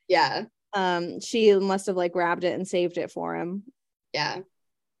night. Yeah. She must have like grabbed it and saved it for him. Yeah.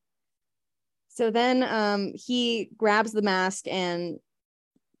 So then he grabs the mask and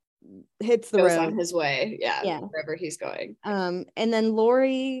hits the goes road on his way. Yeah. Wherever he's going. And then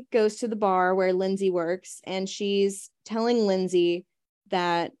Laurie goes to the bar where Lindsay works, and she's telling Lindsay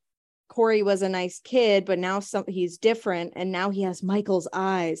that Corey was a nice kid, but now he's different, and now he has Michael's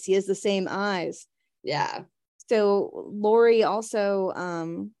eyes. He has the same eyes. Yeah. So Laurie also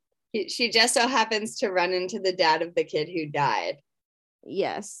she just so happens to run into the dad of the kid who died.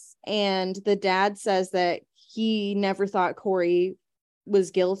 Yes. And the dad says that he never thought Corey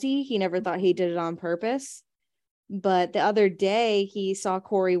was guilty. He never thought he did it on purpose. But the other day he saw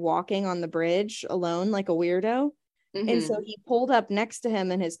Corey walking on the bridge alone like a weirdo. Mm-hmm. And so he pulled up next to him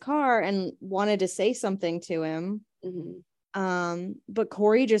in his car and wanted to say something to him. Mm-hmm. But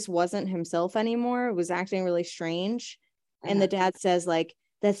Corey just wasn't himself anymore. It was acting really strange. And the dad says, like,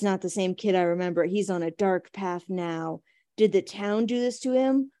 that's not the same kid I remember. He's on a dark path now. Did the town do this to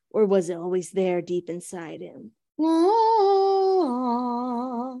him, or was it always there deep inside him?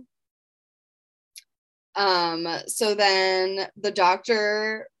 So then the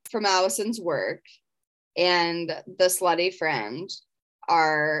doctor from Allison's work and the slutty friend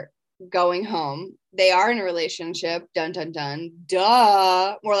are going home. They are in a relationship. Dun, dun, dun.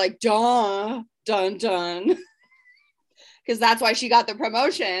 Duh. More like duh. Dun, dun. Because that's why she got the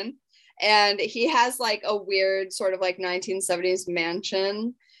promotion. And he has like a weird sort of like 1970s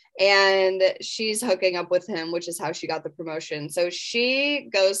mansion, and she's hooking up with him, which is how she got the promotion. So she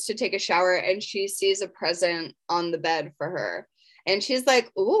goes to take a shower and she sees a present on the bed for her. And she's like,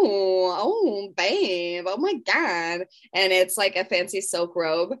 ooh, oh, babe, oh my God. And it's like a fancy silk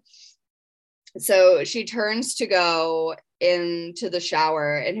robe. So she turns to go into the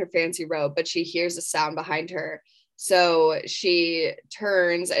shower in her fancy robe, but she hears a sound behind her. So she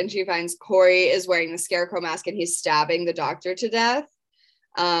turns and she finds Corey is wearing the scarecrow mask and he's stabbing the doctor to death.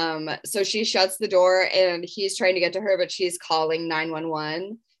 So she shuts the door and he's trying to get to her, but she's calling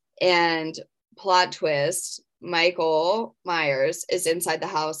 911. And plot twist, Michael Myers is inside the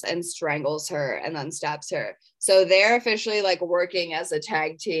house and strangles her and then stabs her. So they're officially like working as a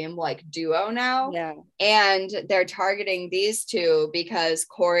tag team, like duo now. Yeah. And they're targeting these two because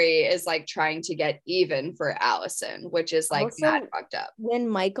Corey is like trying to get even for Allison, which is like also, mad fucked up. When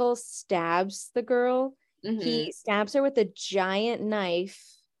Michael stabs the girl, he stabs her with a giant knife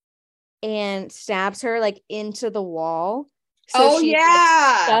and stabs her like into the wall. So she's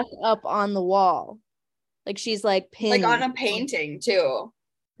like, stuck up on the wall. Like she's like pinned. Like on a painting too.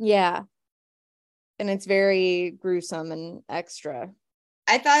 Yeah. And it's very gruesome and extra.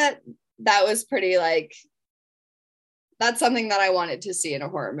 I thought that was pretty like, that's something that I wanted to see in a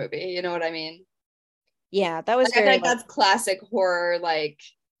horror movie. You know what I mean? Yeah, that was like, I think that's classic horror. Like,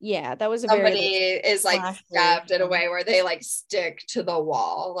 yeah, that was somebody is like stabbed in a way where they like stick to the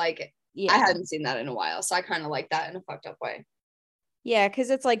wall. Like, I hadn't seen that in a while. So I kind of like that in a fucked up way. Yeah, because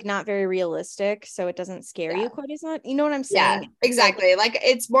it's like not very realistic, so it doesn't scare you quite as much. You know what I'm saying? Yeah, exactly. Like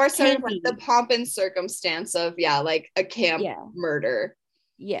it's more sort of like the pomp and circumstance of like a camp murder.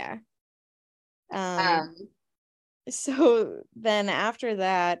 Yeah. So then after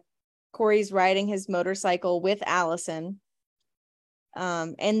that, Corey's riding his motorcycle with Allison.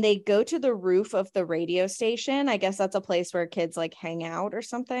 And they go to the roof of the radio station. I guess that's a place where kids like hang out or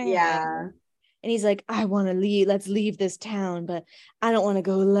something. Yeah. And he's like, I want to leave. Let's leave this town, but I don't want to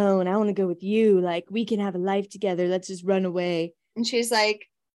go alone. I want to go with you. Like, we can have a life together. Let's just run away. And she's like,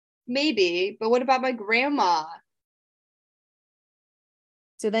 maybe, but what about my grandma?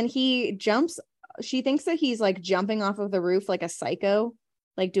 So then he jumps. She thinks that he's like jumping off of the roof like a psycho,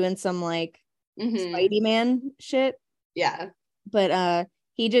 like doing some like Spidey Man shit. Yeah. But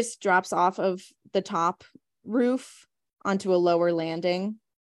he just drops off of the top roof onto a lower landing.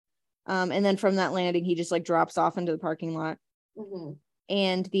 And then from that landing, he just like drops off into the parking lot. Mm-hmm.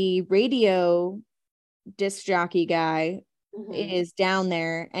 And the radio disc jockey guy is down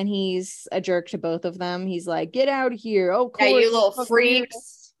there, and he's a jerk to both of them. He's like, "Get out of here! Oh, Corey, yeah, you little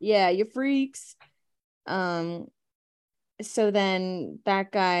freaks! Yeah, you freaks!" So then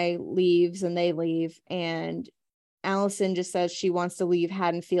that guy leaves, and they leave, and Allison just says she wants to leave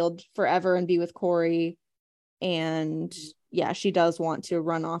Haddonfield forever and be with Corey. And yeah, she does want to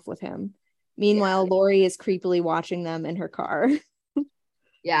run off with him. Meanwhile, Lori is creepily watching them in her car.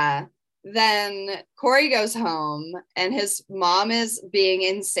 Yeah. Then Corey goes home and his mom is being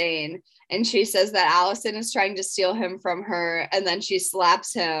insane. And she says that Allison is trying to steal him from her. And then she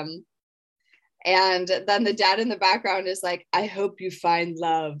slaps him. And then the dad in the background is like, I hope you find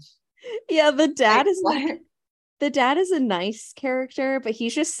love. Yeah, the dad is a nice character, but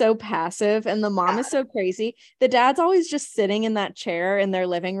he's just so passive, and the mom is so crazy. The dad's always just sitting in that chair in their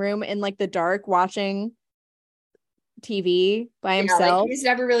living room in like the dark watching TV by himself. Like, he's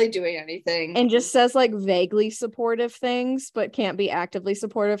never really doing anything. And just says like vaguely supportive things, but can't be actively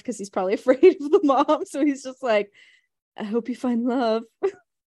supportive because he's probably afraid of the mom. So he's just like, I hope you find love.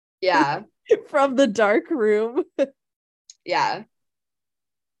 Yeah. From the dark room. Yeah.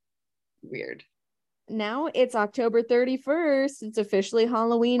 Weird. Now it's October 31st. It's officially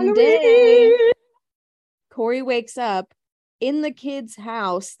Halloween day. Corey wakes up in the kid's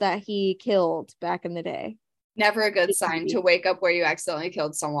house that he killed back in the day. Never a good sign to wake up where you accidentally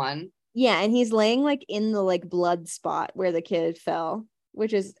killed someone. Yeah, and he's laying like in the like blood spot where the kid fell,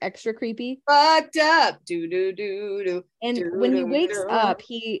 which is extra creepy. Fucked up. Do do do do. And when he wakes up,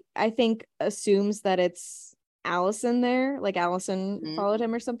 he I think assumes that it's Allison there, like Allison followed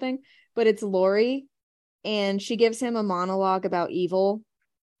him or something, but it's Lori, and she gives him a monologue about evil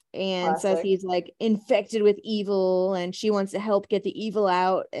and says he's like infected with evil and she wants to help get the evil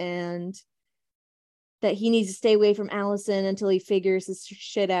out, and that he needs to stay away from Allison until he figures his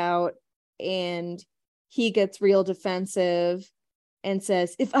shit out. And he gets real defensive and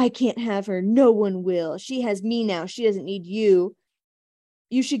says, if I can't have her, no one will. She has me now. She doesn't need you.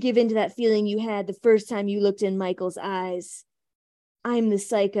 You should give in to that feeling you had the first time you looked in Michael's eyes. I'm the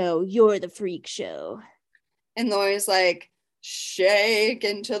psycho. You're the freak show. And Lori's like, shake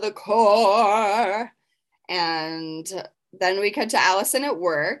into the core. And then we cut to Allison at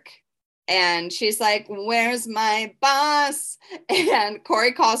work. And she's like, where's my boss? And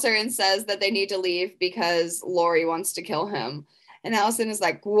Corey calls her and says that they need to leave because Lori wants to kill him. And Allison is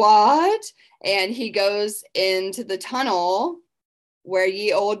like, what? And he goes into the tunnel where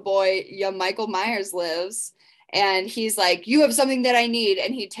ye old boy, Michael Myers lives. And he's like, you have something that I need.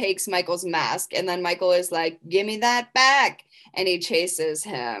 And he takes Michael's mask. And then Michael is like, give me that back. And he chases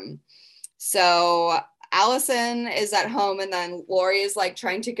him. So Allison is at home, and then Lori is like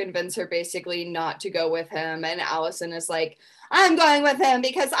trying to convince her basically not to go with him. And Allison is like, I'm going with him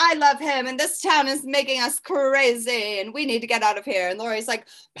because I love him and this town is making us crazy and we need to get out of here. And Lori's like,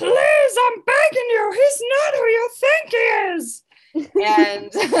 please, I'm begging you. He's not who you think he is.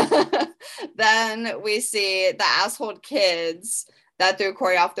 And then we see the asshole kids that threw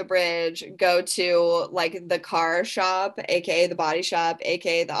Corey off the bridge go to like the car shop, aka the body shop,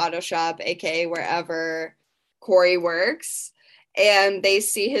 aka the auto shop, aka wherever Corey works, and they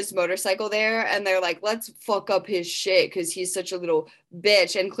see his motorcycle there and they're like, let's fuck up his shit because he's such a little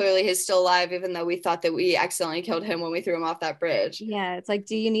bitch, and clearly he's still alive even though we thought that we accidentally killed him when we threw him off that bridge. Yeah, it's like,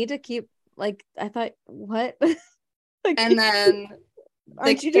 do you need to keep like, I thought, what? Like, and then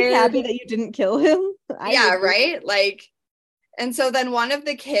aren't you just happy that you didn't kill him? Yeah, right? Like, and so then one of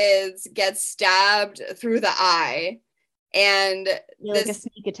the kids gets stabbed through the eye, and like a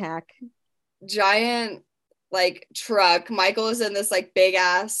sneak attack. Giant like truck. Michael is in this like big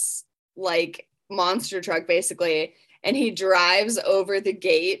ass like monster truck basically, and he drives over the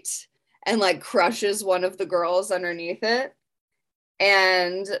gate and like crushes one of the girls underneath it.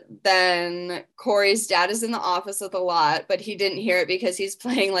 And then Corey's dad is in the office at the lot, but he didn't hear it because he's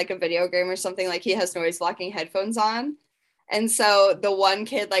playing like a video game or something. Like he has noise blocking headphones on. And so the one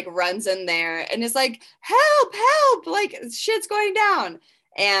kid like runs in there and is like, help, help, like shit's going down.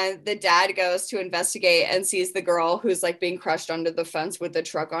 And the dad goes to investigate and sees the girl who's like being crushed under the fence with the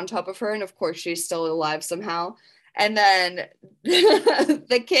truck on top of her. And of course she's still alive somehow. And then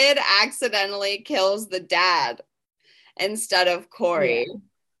the kid accidentally kills the dad instead of Corey. Yeah.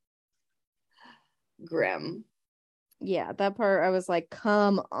 Grim. Yeah, that part I was like,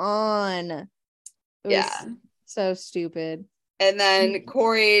 come on. It was so stupid. And then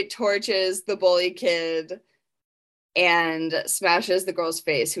Corey torches the bully kid and smashes the girl's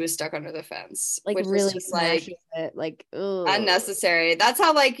face who is stuck under the fence, like which really is just smashes like it, like ugh. unnecessary. That's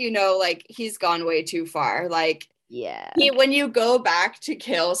how, like, you know, like he's gone way too far. Like, yeah, when you go back to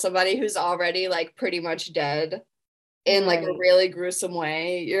kill somebody who's already like pretty much dead in like a really gruesome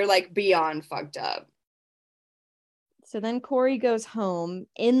way, you're like beyond fucked up. So then Corey goes home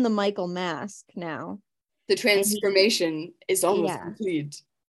in the Michael mask now. The transformation is almost complete.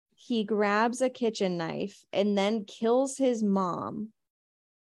 He grabs a kitchen knife and then kills his mom.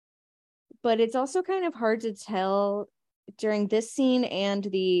 But it's also kind of hard to tell during this scene and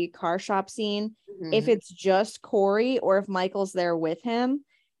the car shop scene if it's just Corey or if Michael's there with him,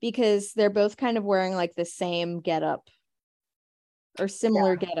 because they're both kind of wearing like the same getup or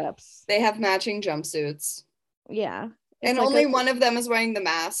similar getups. They have matching jumpsuits. Yeah. And like only one of them is wearing the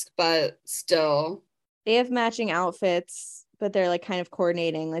mask, but still. They have matching outfits, but they're like kind of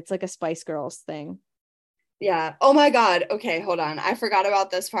coordinating. It's like a Spice Girls thing. Yeah. Oh my God. Okay, hold on. I forgot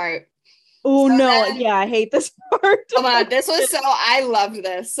about this part. Oh so no. Yeah, I hate this part. Come on. This was I loved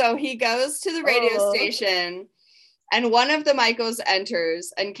this. So he goes to the radio station and one of the Michaels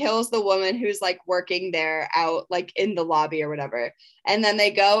enters and kills the woman who's like working there out like in the lobby or whatever. And then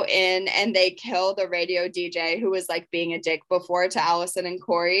they go in and they kill the radio DJ who was like being a dick before to Allison and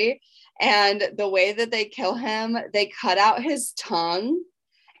Corey. And the way that they kill him, they cut out his tongue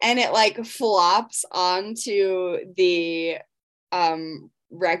and it like flops onto the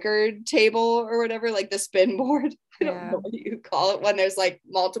record table or whatever, like the spin board. I don't know what you call it when there's like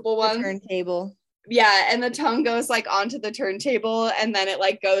multiple ones. The turntable. Yeah, and the tongue goes like onto the turntable and then it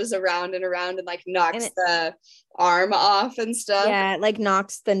like goes around and around and like knocks the arm off and stuff. Yeah, it like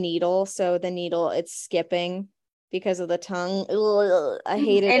knocks the needle, so the needle it's skipping because of the tongue. Ugh, I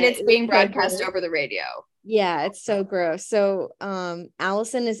hate it. And it's being broadcast over the radio. Yeah, it's so gross. So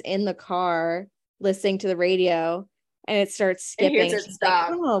Allison is in the car listening to the radio and it starts skipping. She's like,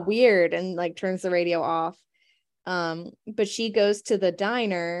 oh, weird, and like turns the radio off. But she goes to the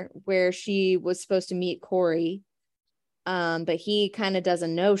diner where she was supposed to meet Corey. But he kind of does a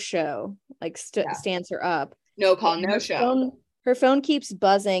no-show, like stands her up. No call, no show. Her phone keeps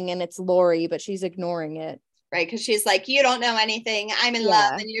buzzing and it's Lori, but she's ignoring it. Right, because she's like, you don't know anything. I'm in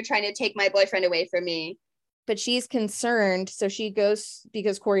love and you're trying to take my boyfriend away from me. But she's concerned, so she goes,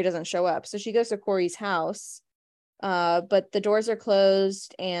 because Corey doesn't show up. So she goes to Corey's house. But the doors are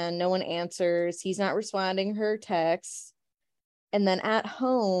closed and no one answers. He's not responding her texts. And then at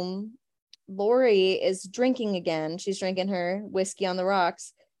home, Lori is drinking again. She's drinking her whiskey on the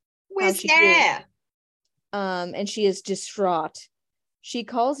rocks. Whiskey! And she is distraught. She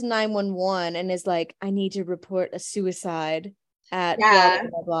calls 911 and is like, I need to report a suicide at blah,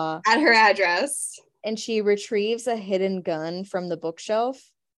 blah, blah. At her address. And she retrieves a hidden gun from the bookshelf.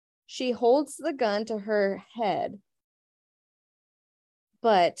 She holds the gun to her head.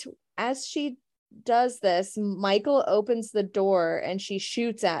 But as she does this, Michael opens the door and she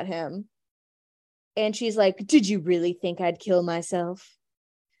shoots at him. And she's like, did you really think I'd kill myself?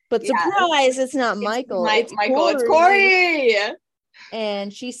 But surprise, it's not Michael. It's Corey.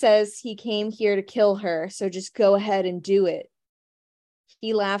 And she says he came here to kill her, so just go ahead and do it.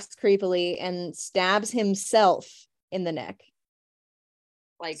 He laughs creepily and stabs himself in the neck.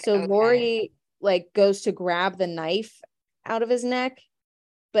 Lori like goes to grab the knife out of his neck.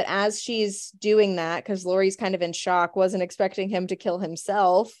 But as she's doing that, because Lori's kind of in shock, wasn't expecting him to kill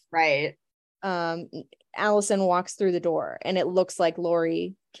himself. Right. Allison walks through the door and it looks like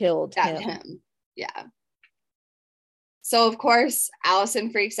Lori killed him. Yeah. So of course,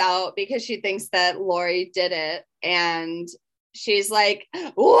 Allison freaks out because she thinks that Lori did it. And she's like,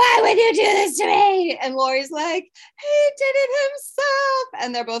 why would you do this to me? And Lori's like, he did it himself.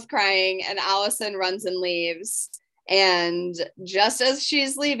 And they're both crying. And Allison runs and leaves. And just as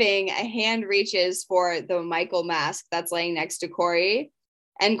she's leaving, a hand reaches for the Michael mask that's laying next to Corey.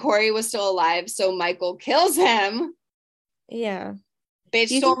 And Corey was still alive, so Michael kills him. Yeah.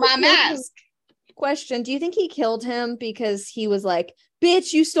 Bitch stole my mask. Question, do you think he killed him because he was like,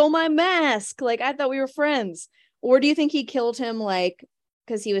 bitch, you stole my mask? Like, I thought we were friends. Or do you think he killed him, like,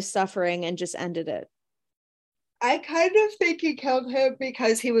 because he was suffering and just ended it? I kind of think he killed him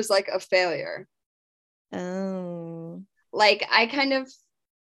because he was, like, a failure. Oh. Like, I kind of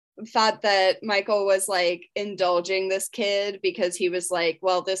thought that Michael was like indulging this kid because he was like,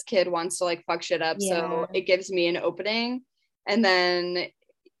 well, this kid wants to like fuck shit up, so it gives me an opening. And then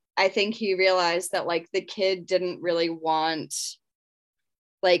I think he realized that like the kid didn't really want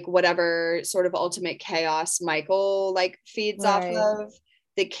like whatever sort of ultimate chaos Michael like feeds off of.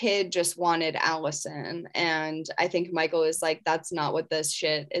 The kid just wanted Allison. And I think Michael is like, that's not what this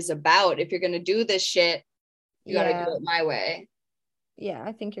shit is about. If you're gonna do this shit, You got to do it my way. Yeah,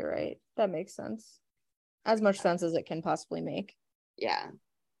 I think you're right. That makes sense. As much sense as it can possibly make. Yeah.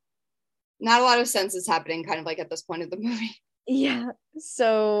 Not a lot of sense is happening kind of like at this point of the movie. Yeah.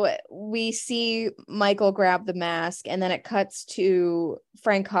 So we see Michael grab the mask, and then it cuts to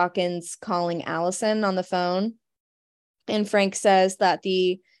Frank Hawkins calling Allison on the phone. And Frank says that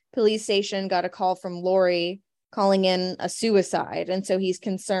the police station got a call from Lori calling in a suicide. And so he's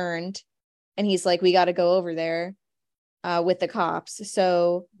concerned. And he's like, we got to go over there with the cops.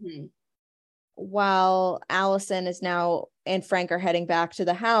 So while Allison is now and Frank are heading back to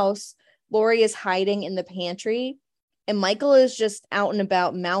the house, Lori is hiding in the pantry. And Michael is just out and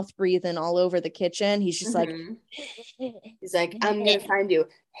about, mouth breathing all over the kitchen. He's just like, he's like, I'm going to find you.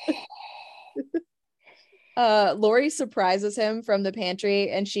 Lori surprises him from the pantry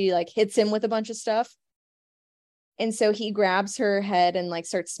and she like hits him with a bunch of stuff. And so he grabs her head and like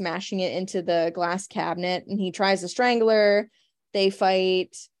starts smashing it into the glass cabinet, and he tries to strangle her. They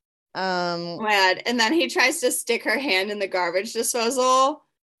fight. Mad. And then he tries to stick her hand in the garbage disposal.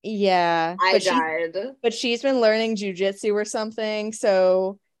 Yeah. I died. But she's been learning jujitsu or something.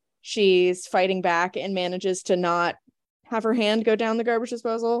 So she's fighting back and manages to not have her hand go down the garbage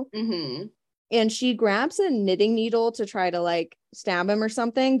disposal. And she grabs a knitting needle to try to like stab him or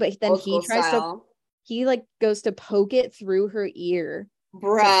something. But then he like goes to poke it through her ear.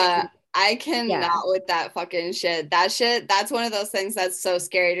 Bruh. I cannot with that fucking shit. That's one of those things that's so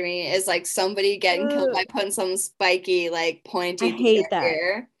scary to me, is like somebody getting killed by putting some spiky, like pointy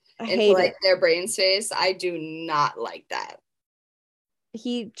ear into like their brain space. I do not like that.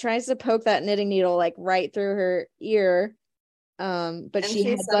 He tries to poke that knitting needle like right through her ear. But she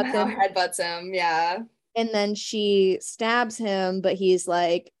headbutts him. Yeah. And then she stabs him, but he's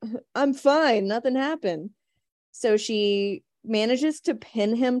like, I'm fine, nothing happened. So she manages to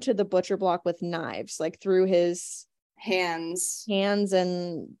pin him to the butcher block with knives, like through his hands.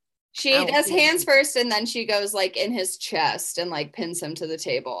 And she does hands first, and then she goes like in his chest and like pins him to the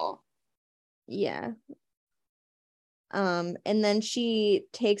table. Yeah. And then she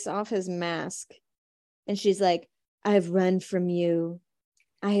takes off his mask and she's like, I've run from you.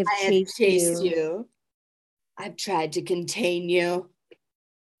 I have chased you. I've tried to contain you.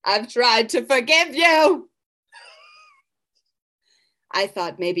 I've tried to forgive you. I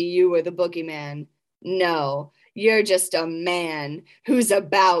thought maybe you were the boogeyman. No, you're just a man who's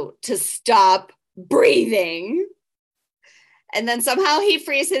about to stop breathing. And then somehow he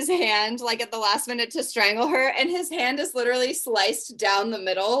frees his hand like at the last minute to strangle her. And his hand is literally sliced down the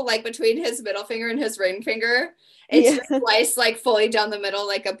middle, like between his middle finger and his ring finger. It's just sliced like fully down the middle,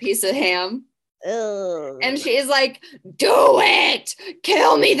 like a piece of ham. Ugh. And she's like, do it!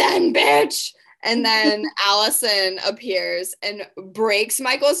 Kill me then, bitch! And then Allison appears and breaks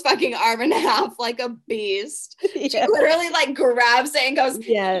Michael's fucking arm in half like a beast. Yeah. She literally like grabs it and goes,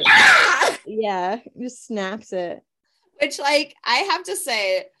 yeah, just snaps it. Which, like, I have to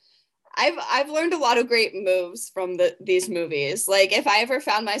say, I've learned a lot of great moves from these movies. Like, if I ever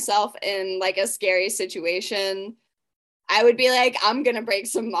found myself in like a scary situation, I would be like, I'm gonna break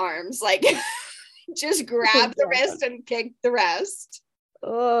some arms. Like, just grab the wrist and kick the rest.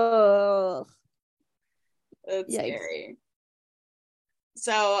 Oh, it's scary.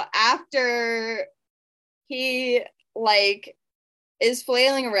 So after he like is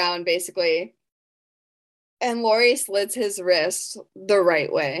flailing around basically, and Lori slits his wrist the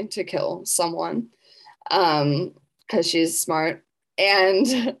right way to kill someone, because she's smart,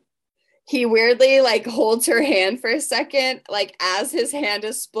 and he weirdly like holds her hand for a second, like as his hand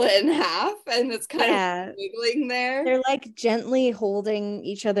is split in half, and it's kind of wiggling there. They're like gently holding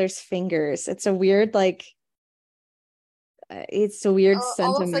each other's fingers. It's a weird like. It's a weird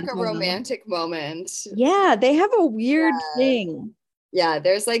almost like a romantic moment. Yeah, they have a weird thing. Yeah,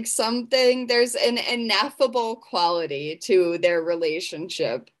 there's like there's an ineffable quality to their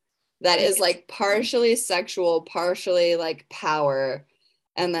relationship that is like partially sexual, partially like power,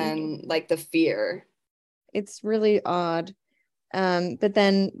 and then like the fear. It's really odd. But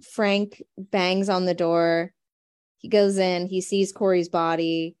then Frank bangs on the door. He goes in, he sees Corey's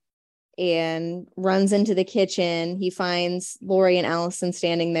body and runs into the kitchen. He finds Lori and Allison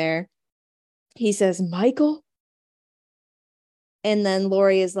standing there. He says, Michael? And then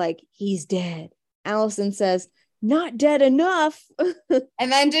Lori is like, he's dead. Allison says, not dead enough.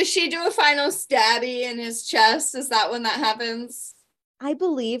 And then does she do a final stabby in his chest? Is that when that happens? I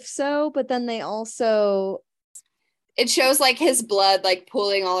believe so, but then they also... It shows like his blood like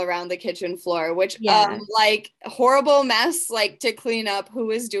pooling all around the kitchen floor, which like horrible mess like to clean up.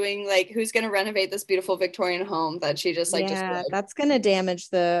 Who's gonna renovate this beautiful Victorian home that she just like destroyed? That's gonna damage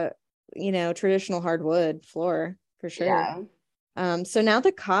the traditional hardwood floor for sure. Yeah. So now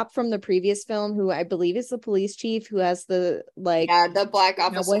the cop from the previous film, who I believe is the police chief, who has the the black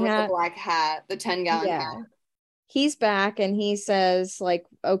officer with hat. the black hat, the 10-gallon hat. He's back and he says like,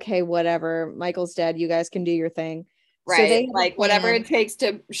 okay, whatever, Michael's dead, you guys can do your thing. Right. So they like whatever it takes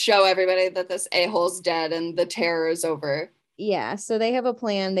to show everybody that this a-hole's dead and the terror is over. Yeah. So they have a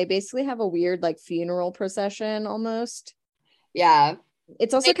plan. They basically have a weird like funeral procession almost. Yeah.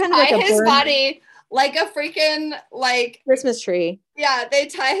 It's also kind of like his body like a freaking like Christmas tree. Yeah, they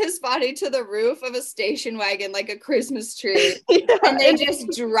tie his body to the roof of a station wagon like a Christmas tree. Yeah. And they just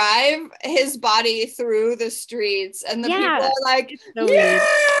drive his body through the streets and the people are like, so yeah!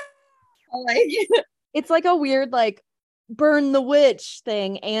 Like, it's like a weird like burn the witch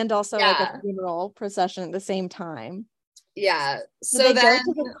thing and also like a funeral procession at the same time. Yeah. So they go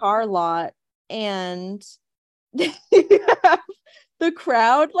to the car lot and the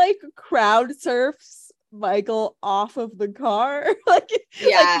crowd surfs Michael off of the car. like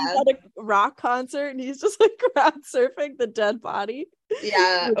he's at a rock concert and he's just like crowd surfing the dead body.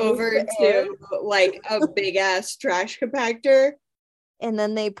 Yeah, over to like a big ass trash compactor. And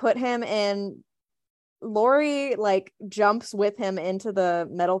then they put him in. Laurie like jumps with him into the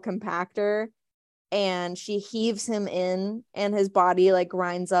metal compactor and she heaves him in and his body like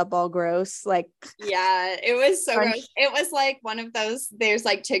grinds up all gross. Like, yeah, it was so gross. It was like one of those, there's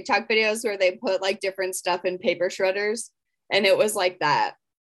like TikTok videos where they put like different stuff in paper shredders and it was like that.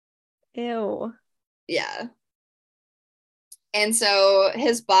 Ew. Yeah. And so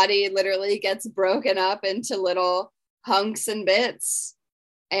his body literally gets broken up into little hunks and bits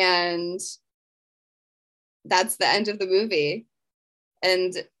and that's the end of the movie.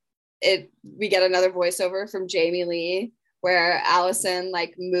 And we get another voiceover from Jamie Lee where Allison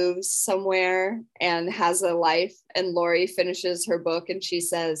like moves somewhere and has a life and Laurie finishes her book and she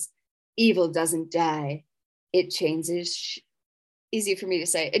says, evil doesn't die. It changes. Easy for me to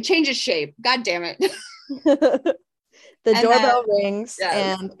say. It changes shape. God damn it. The doorbell rings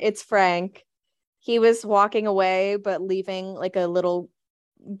and it's Frank. He was walking away but leaving like a little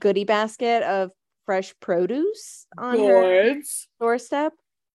goodie basket of fresh produce on her doorstep.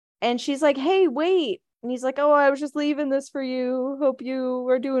 And she's like, hey, wait. And he's like, oh, I was just leaving this for you. Hope you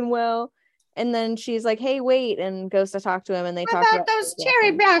are doing well. And then she's like, hey, wait, and goes to talk to him. And they talk about those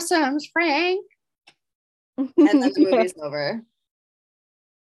cherry blossoms, Frank. And then the movie's over.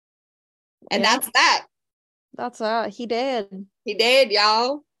 And that's that. That's he did. He did,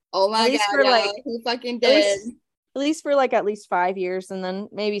 y'all. Oh my God, y'all. He fucking did. At least for like at least 5 years. And then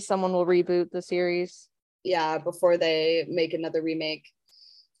maybe someone will reboot the series. Yeah, before they make another remake.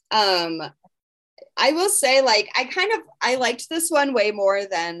 I will say like I liked this one way more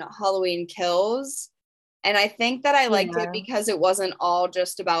than Halloween Kills, and I think that I liked it because it wasn't all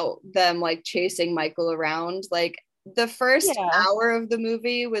just about them like chasing Michael around. Like the first hour of the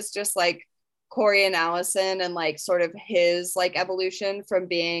movie was just like Corey and Allison and like sort of his like evolution from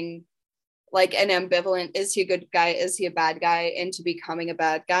being like an ambivalent, is he a good guy, is he a bad guy, into becoming a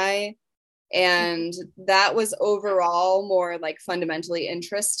bad guy. And that was overall more like fundamentally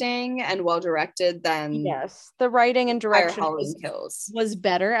interesting and well directed than the writing and direction was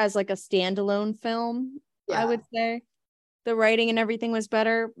better as like a standalone film. I would say the writing and everything was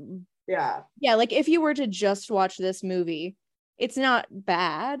better. Like if you were to just watch this movie, it's not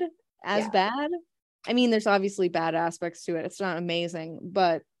bad. I mean, there's obviously bad aspects to it, it's not amazing,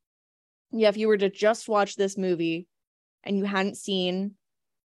 but if you were to just watch this movie and you hadn't seen,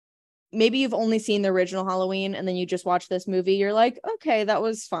 maybe you've only seen the original Halloween and then you just watch this movie, you're like, okay, that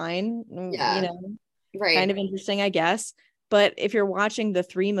was fine. Kind of interesting, I guess. But if you're watching the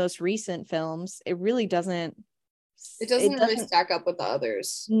 3 most recent films, it really doesn't really stack up with the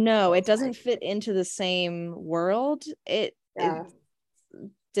others. No, it doesn't fit into the same world. It's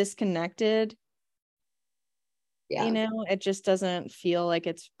disconnected. It just doesn't feel like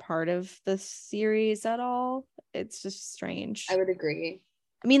it's part of the series at all. It's just strange. I would agree.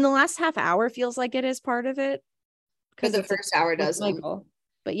 I mean, the last half hour feels like it is part of it. Because the first hour doesn't. Michael.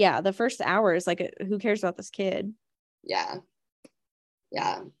 But yeah, the first hour is like, who cares about this kid? Yeah.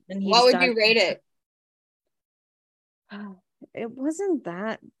 And what would you rate it? It wasn't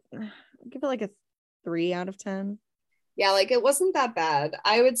that. I'll give it like a 3 out of 10. Yeah, like it wasn't that bad.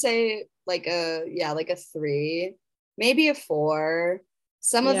 I would say like a 3, maybe a 4.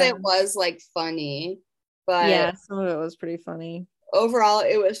 Some of it was like funny, but some of it was pretty funny. Overall,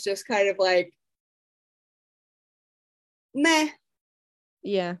 it was just kind of like meh.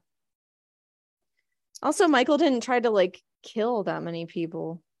 Yeah. Also, Michael didn't try to like kill that many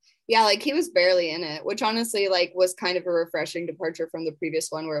people. Yeah, like he was barely in it, which honestly like was kind of a refreshing departure from the previous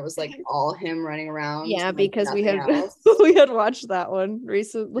one where it was like all him running around. Yeah, and, because we nothing had else. we had watched that one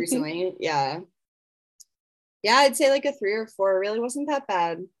recently. Yeah. Yeah, I'd say like a 3 or 4. It really wasn't that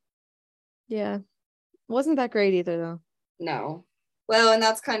bad. Yeah. Wasn't that great either though. No. Well, and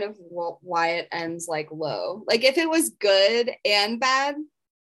that's kind of why it ends like low. Like if it was good and bad,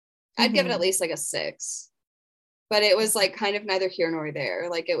 I'd give it at least like a 6. But it was like kind of neither here nor there.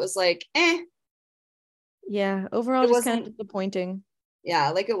 Like it was like, Yeah, overall, it just wasn't kind of disappointing.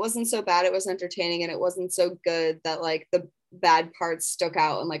 Yeah, like it wasn't so bad. It was entertaining, and it wasn't so good that like the bad parts stuck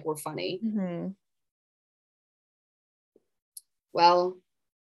out and like were funny. Well,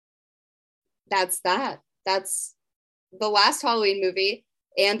 that's that. That's the last Halloween movie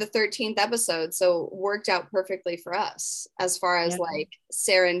and the 13th episode. So worked out perfectly for us as far as like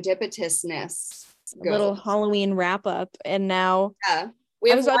serendipitousness goes. A little Halloween wrap up. And now we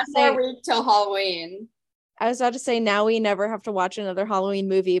have one more week till Halloween. I was about to say now we never have to watch another Halloween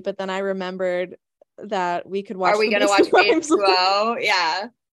movie, but then I remembered that we could watch. Are we going to watch H2O? Yeah.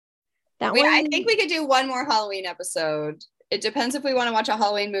 That one. I think we could do one more Halloween episode. It depends if we want to watch a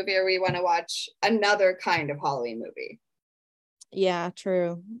Halloween movie or we want to watch another kind of Halloween movie. Yeah,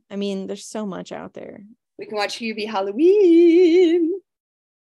 true. I mean, there's so much out there. We can watch Hubie Halloween.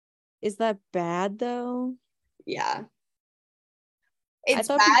 Is that bad though? Yeah. It's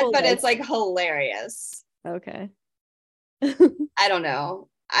bad, but it's like hilarious. Okay. I don't know.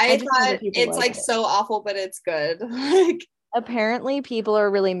 I thought it's like so awful, but it's good. Like apparently people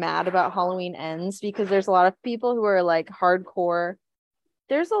are really mad about Halloween Ends because there's a lot of people who are like hardcore.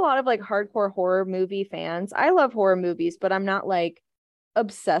 There's a lot of like hardcore horror movie fans. I love horror movies, but I'm not like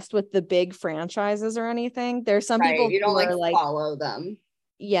obsessed with the big franchises or anything. There's some people you don't like follow them.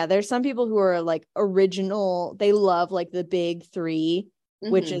 Yeah, there's some people who are like original. They love like the big 3,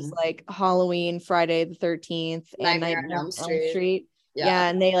 which is like Halloween, Friday the 13th, and Nightmare on Elm Street. Yeah,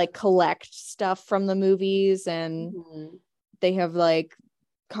 and they like collect stuff from the movies, and they have like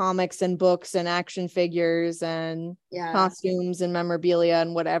comics and books and action figures and costumes and memorabilia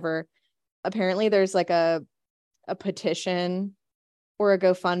and whatever. Apparently there's like a petition or a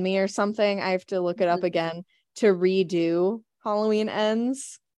GoFundMe or something. I have to look it up again to redo Halloween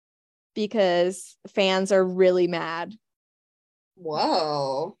Ends because fans are really mad.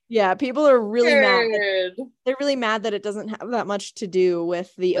 Whoa. Yeah, people are really mad. They're really mad that it doesn't have that much to do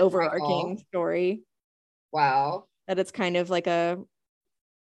with the overarching story. Wow. That it's kind of like a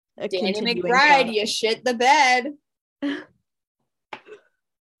Danny McBride, you shit the bed.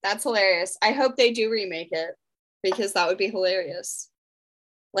 That's hilarious. I hope they do remake it because that would be hilarious.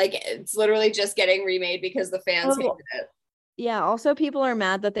 Like it's literally just getting remade because the fans hated it. Yeah, also people are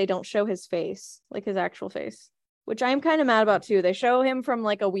mad that they don't show his face, like his actual face, which I'm kind of mad about too. They show him from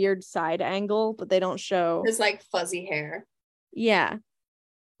like a weird side angle, but they don't show his like fuzzy hair. Yeah.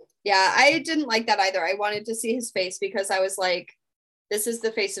 Yeah, I didn't like that either. I wanted to see his face because I was like, this is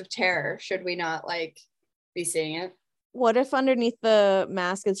the face of terror. Should we not like be seeing it? What if underneath the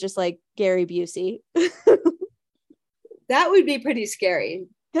mask is just like Gary Busey? That would be pretty scary.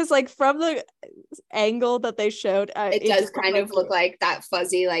 Because like from the angle that they showed, it does kind of look like that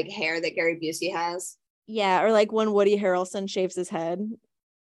fuzzy like hair that Gary Busey has. Yeah, or like when Woody Harrelson shaves his head.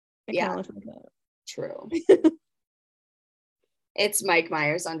 Yeah, like that. True. It's Mike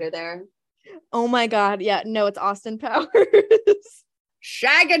Myers under there. Oh my god, yeah, no, it's Austin Powers.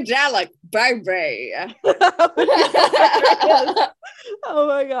 Shagadelic, baby. Oh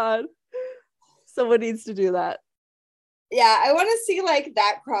my god. Someone needs to do that. Yeah, I want to see like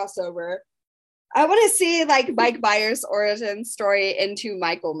that crossover. I want to see like Mike Myers' origin story into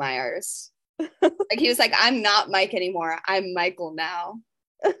Michael Myers. Like he was like, I'm not Mike anymore. I'm Michael now.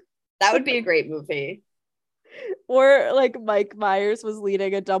 That would be a great movie. Or like Mike Myers was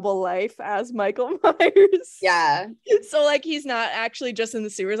leading a double life as Michael Myers. Yeah. So like he's not actually just in the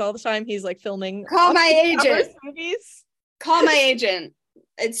sewers all the time. He's like filming. Call my agent. Movies. Call my agent.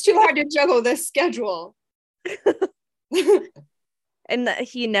 It's too hard to juggle this schedule. And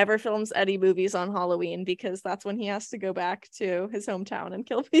he never films any movies on Halloween because that's when he has to go back to his hometown and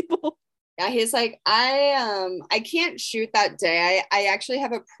kill people. Yeah, he's like, I can't shoot that day. I actually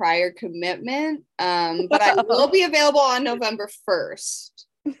have a prior commitment, but I will be available on November 1st.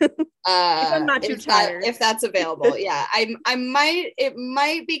 If I'm not too tired. If that's available. Yeah, it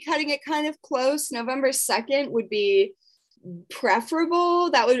might be cutting it kind of close. November 2nd would be preferable.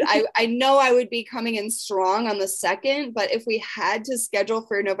 That would I know I would be coming in strong on the 2nd, but if we had to schedule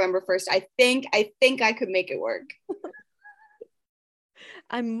for November 1st, I think I could make it work.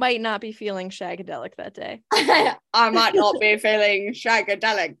 I might not be feeling shagadelic that day. I might not be feeling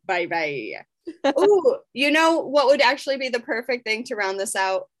shagadelic, baby. Ooh, you know what would actually be the perfect thing to round this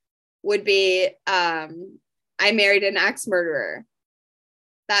out would be I Married an Axe Murderer.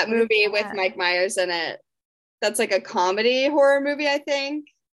 That movie with Mike Myers in it. That's like a comedy horror movie, I think.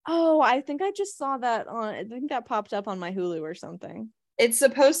 Oh, I think I just saw that I think that popped up on my Hulu or something. It's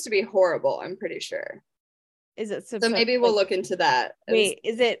supposed to be horrible, I'm pretty sure. Is it so maybe we'll look into that. Wait,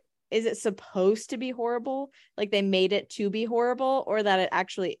 is it supposed to be horrible? Like they made it to be horrible, or that it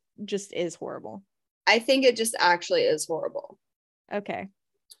actually just is horrible? I think it just actually is horrible. Okay.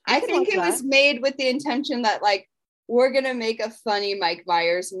 I think it was made with the intention that like we're gonna make a funny Mike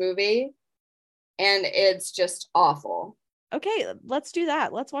Myers movie, and it's just awful. Okay, let's do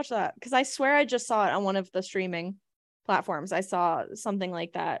that. Let's watch that, because I swear I just saw it on one of the streaming platforms. I saw something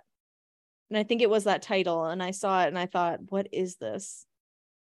like that, and I think it was that title, and I saw it and I thought, what is this?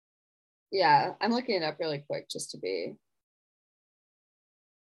 Yeah, I'm looking it up really quick just to be.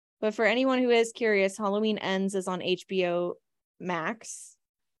 But for anyone who is curious, Halloween Ends is on HBO Max.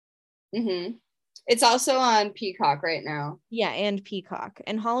 Mm-hmm. It's also on Peacock right now. Yeah, and Peacock.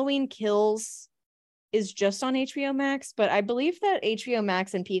 And Halloween Kills is just on HBO Max, but I believe that HBO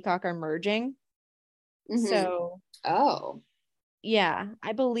Max and Peacock are merging. Mm-hmm. So, yeah,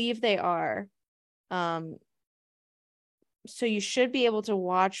 I believe they are. So you should be able to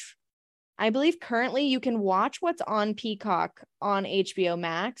watch. I believe currently you can watch what's on Peacock on HBO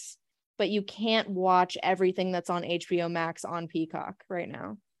Max, but you can't watch everything that's on HBO Max on Peacock right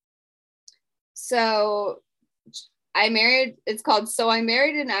now. So it's called So I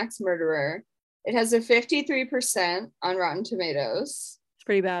Married an Axe Murderer. It has a 53% on Rotten Tomatoes. It's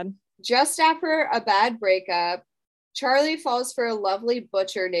pretty bad. Just after a bad breakup, Charlie falls for a lovely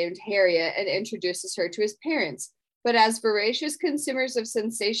butcher named Harriet and introduces her to his parents. But as voracious consumers of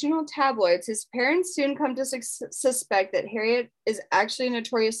sensational tabloids, his parents soon come to suspect that Harriet is actually a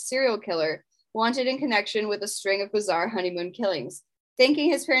notorious serial killer, wanted in connection with a string of bizarre honeymoon killings.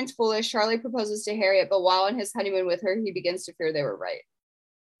 Thinking his parents foolish, Charlie proposes to Harriet, but while on his honeymoon with her, he begins to fear they were right.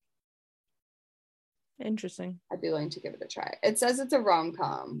 Interesting. I'd be willing to give it a try. It says it's a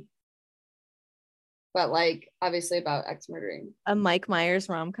rom-com, but like obviously about ex-murdering. A Mike Myers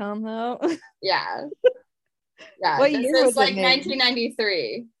rom-com though? Yeah. Yeah. What year was like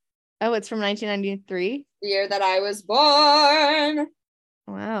 1993. Oh, it's from 1993? The year that I was born.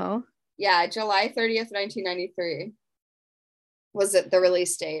 Wow. Yeah, July 30th, 1993. Was it the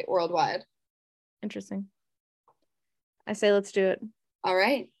release date worldwide? Interesting. I say let's do it. All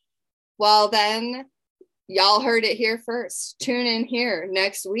right. Well, then y'all heard it here first. Tune in here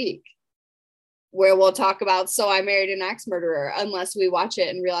next week where we'll talk about So I Married an Axe Murderer, unless we watch it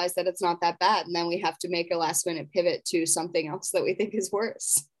and realize that it's not that bad. And then we have to make a last minute pivot to something else that we think is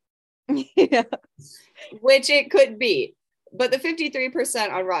worse. Yeah. Which it could be. But the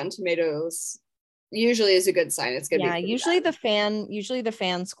 53% on Rotten Tomatoes usually is a good sign. It's gonna be usually the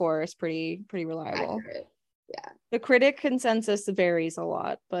fan score is pretty reliable. Accurate. Yeah, the critic consensus varies a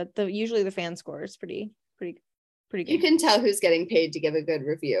lot, but usually the fan score is pretty good. You can tell who's getting paid to give a good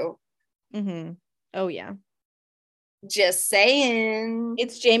review. Mm-hmm. Oh yeah, just saying.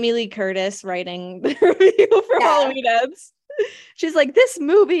 It's Jamie Lee Curtis writing the review for Halloween Ends. She's like, this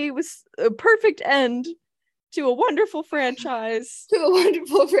movie was a perfect end to a wonderful franchise.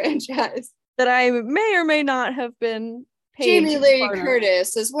 That I may or may not have been paid. Jamie Lee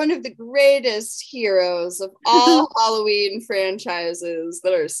Curtis is one of the greatest heroes of all Halloween franchises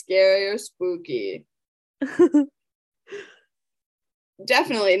that are scary or spooky.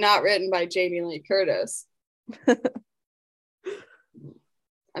 Definitely not written by Jamie Lee Curtis.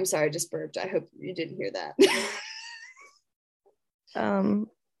 I'm sorry, I just burped. I hope you didn't hear that.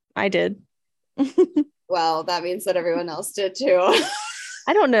 I did. Well, that means that everyone else did too.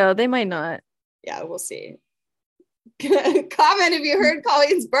 I don't know. They might not. Yeah, we'll see. Comment if you heard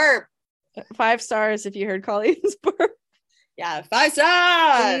Colleen's burp. 5 stars if you heard Colleen's burp. Yeah, 5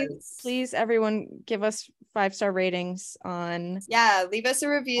 stars. Please, everyone, give us 5-star ratings on. Yeah, leave us a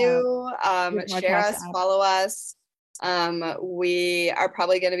review. Share us, follow us. We are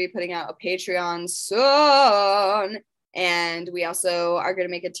probably going to be putting out a Patreon soon. And we also are going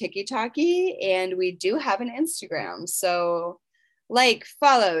to make a TikTok, and we do have an Instagram. So like,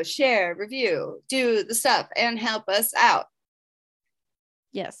 follow, share, review, do the stuff, and help us out.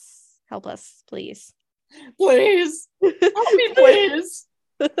 Yes, help us, please. Please. Help me, please.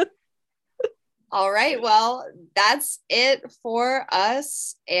 All right, well, that's it for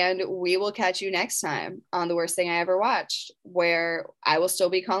us, and we will catch you next time on The Worst Thing I Ever Watched, where I will still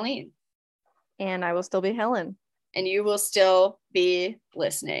be Colleen. And I will still be Helen. and you will still be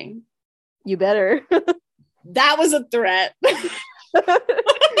listening. You better. That was a threat.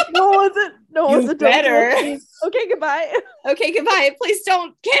 No, was it? No, was it? Better. Okay, goodbye. Okay, goodbye. Please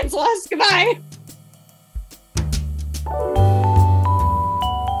don't cancel us. Goodbye.